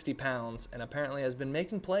 260 pounds, and apparently has been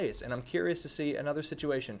making plays. And I'm curious to see another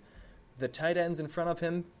situation. The tight ends in front of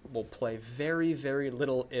him will play very, very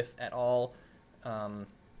little, if at all.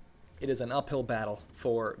 It is an uphill battle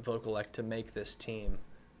for Vokalek to make this team.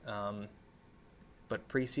 But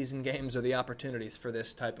preseason games are the opportunities for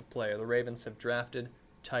this type of player. The Ravens have drafted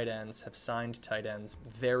tight ends, have signed tight ends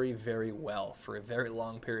very, very well for a very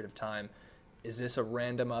long period of time. Is this a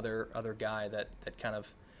random other guy that kind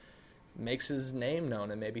of makes his name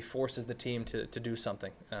known and maybe forces the team to do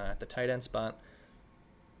something at the tight end spot?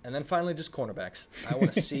 And then finally, just cornerbacks. I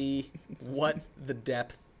want to see what the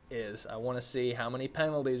depth is. I want to see how many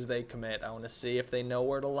penalties they commit. I want to see if they know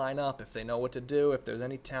where to line up, if they know what to do, if there's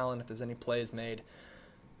any talent, if there's any plays made.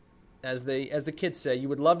 As the kids say, you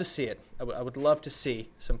would love to see it. I would love to see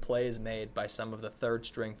some plays made by some of the third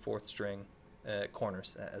string, fourth string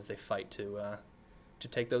corners as they fight to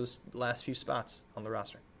take those last few spots on the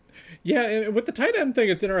roster. Yeah, and with the tight end thing,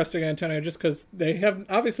 it's interesting, Antonio, just because they have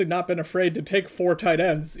obviously not been afraid to take 4 tight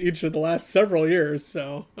ends each of the last several years.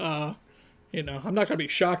 So, I'm not going to be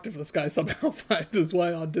shocked if this guy somehow finds his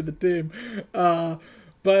way onto the team.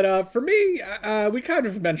 But for me, we kind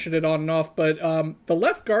of mentioned it on and off, but the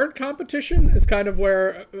left guard competition is kind of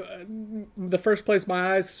where the first place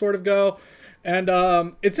my eyes sort of go. And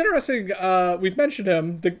it's interesting, we've mentioned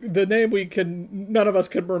him, the name none of us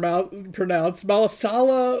can pronounce,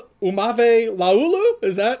 Malasala Umave Laulu,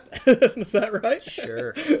 is that right?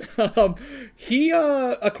 Sure. He,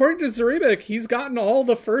 according to Zaribic, he's gotten all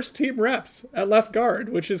the first team reps at left guard,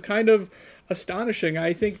 which is kind of astonishing.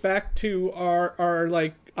 I think back to our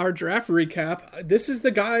draft recap, this is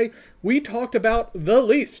the guy we talked about the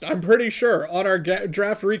least, I'm pretty sure, on our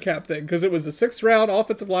draft recap thing, because it was a 6th round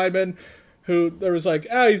offensive lineman who there was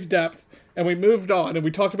he's depth, and we moved on, and we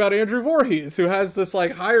talked about Andrew Voorhees, who has this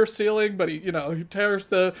higher ceiling, but he tears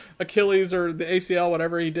the Achilles or the ACL,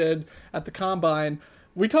 whatever he did at the combine.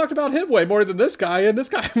 We talked about him way more than this guy, and this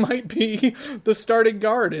guy might be the starting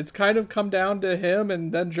guard. It's kind of come down to him,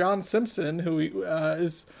 and then John Simpson, who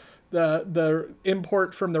is the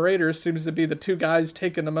import from the Raiders, seems to be the two guys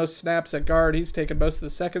taking the most snaps at guard. He's taken most of the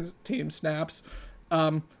second team snaps.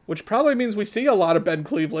 Which probably means we see a lot of Ben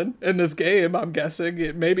Cleveland in this game, I'm guessing.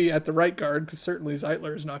 It maybe at the right guard, because certainly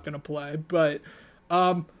Zeitler is not going to play. But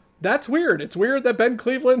that's weird. It's weird that Ben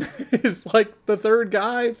Cleveland is the third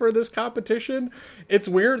guy for this competition. It's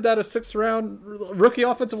weird that a 6th round rookie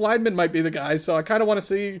offensive lineman might be the guy. So I kind of want to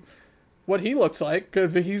see what he looks like,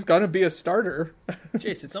 because he's going to be a starter.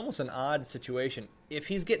 Jace, it's almost an odd situation. If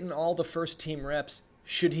he's getting all the first team reps,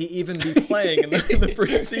 should he even be playing in the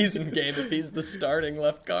preseason game if he's the starting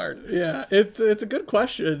left guard? Yeah, it's a good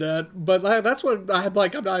question, but that's what I'm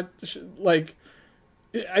not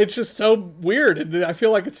it's just so weird, and I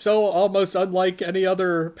feel like it's so almost unlike any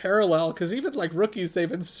other parallel, because even rookies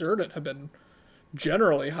they've inserted have been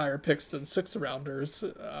generally higher picks than 6th rounders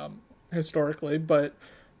historically, but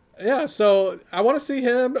yeah, so I want to see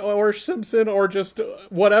him or Simpson or just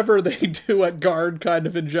whatever they do at guard kind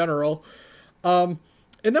of in general.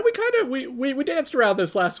 And then we danced around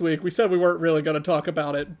this last week. We said we weren't really going to talk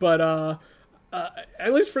about it, but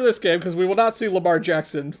at least for this game, because we will not see Lamar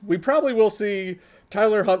Jackson, we probably will see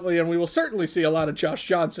Tyler Huntley, and we will certainly see a lot of Josh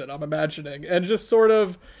Johnson, I'm imagining. And just sort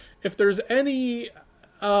of, if there's any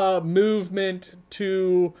movement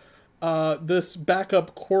to this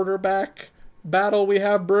backup quarterback battle we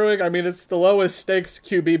have brewing, I mean, it's the lowest stakes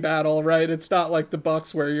QB battle, right? It's not like the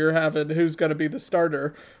Bucs where you're having who's going to be the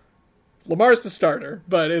starter. Lamar's the starter,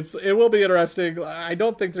 but it will be interesting. I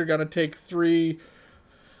don't think they're going to take three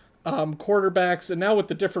quarterbacks, and now with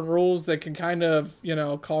the different rules, they can kind of,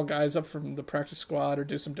 call guys up from the practice squad or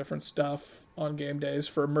do some different stuff on game days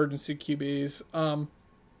for emergency QBs.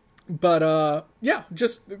 But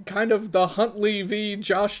just kind of the Huntley v.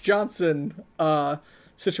 Josh Johnson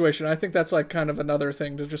situation. I think that's like kind of another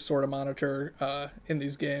thing to just sort of monitor in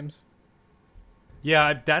these games.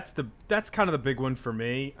 Yeah, that's kind of the big one for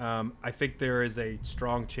me. I think there is a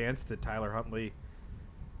strong chance that Tyler Huntley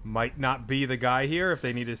might not be the guy here if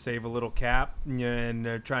they need to save a little cap and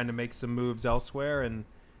they're trying to make some moves elsewhere. And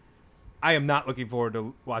I am not looking forward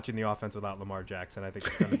to watching the offense without Lamar Jackson. I think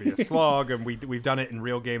it's going to be a slog, and we've done it in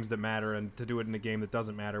real games that matter, and to do it in a game that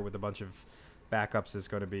doesn't matter with a bunch of backups is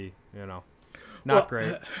going to be, not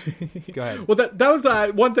great. Go ahead. Well, that was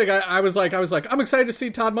one thing I was like, I'm excited to see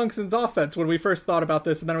Todd Monken's offense when we first thought about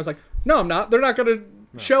this, and then I was like, no, I'm not. They're not going to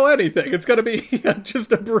show anything. It's going to be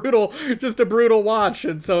just a brutal watch.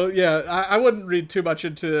 And so, I wouldn't read too much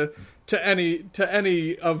into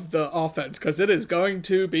any of the offense, because it is going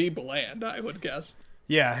to be bland, I would guess.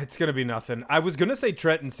 Yeah, it's going to be nothing. I was going to say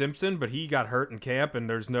Trenton Simpson, but he got hurt in camp, and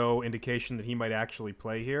there's no indication that he might actually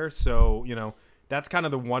play here. So, that's kind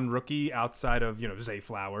of the one rookie outside of, Zay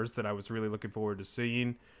Flowers that I was really looking forward to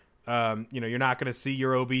seeing. You're not going to see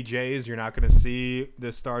your OBJs. You're not going to see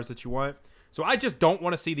the stars that you want. So I just don't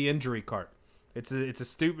want to see the injury cart. It's a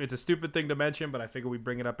stupid thing to mention, but I figure we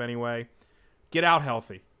bring it up anyway. Get out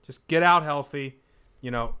healthy. Just get out healthy.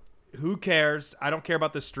 Who cares? I don't care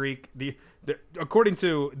about the streak. According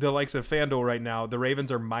to the likes of FanDuel right now, the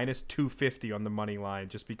Ravens are minus 250 on the money line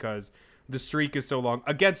just because the streak is so long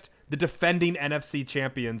against the defending NFC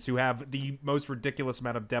champions who have the most ridiculous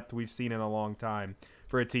amount of depth we've seen in a long time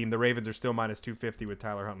for a team. The Ravens are still minus 250 with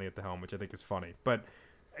Tyler Huntley at the helm, which I think is funny. But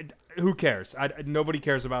who cares? Nobody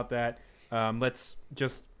cares about that. Let's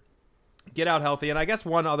just get out healthy. And I guess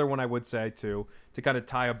one other one I would say, too, to kind of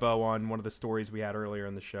tie a bow on one of the stories we had earlier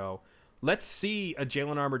in the show, let's see a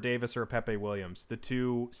Jalen Armour-Davis or a Pepe Williams, the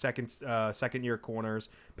two second-year corners.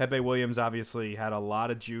 Pepe Williams obviously had a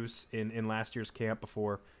lot of juice in last year's camp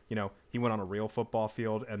before, he went on a real football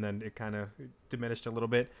field, and then it kind of diminished a little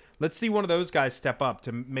bit. Let's see one of those guys step up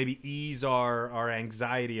to maybe ease our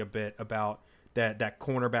anxiety a bit about that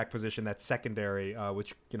cornerback position, that secondary,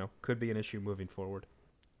 which, could be an issue moving forward.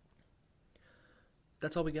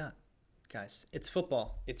 That's all we got, guys. It's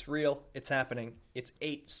football. It's real. It's happening. It's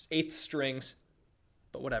eighth strings,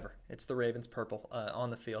 but whatever. It's the Ravens purple on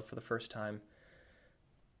the field for the first time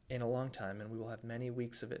in a long time, and we will have many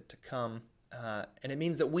weeks of it to come. And it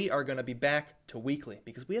means that we are going to be back to weekly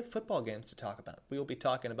because we have football games to talk about. We will be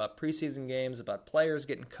talking about preseason games, about players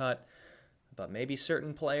getting cut, about maybe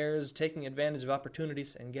certain players taking advantage of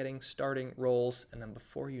opportunities and getting starting roles. And then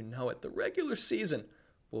before you know it, the regular season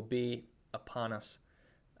will be upon us.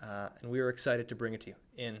 And we are excited to bring it to you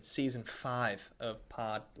in Season 5 of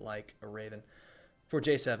Pod Like a Raven. For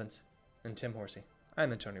Jace Evans and Tim Horsey,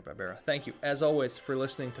 I'm Antonio Barbera. Thank you, as always, for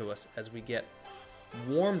listening to us as we get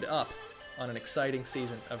warmed up on an exciting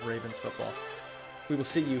season of Ravens football. We will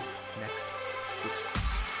see you next week.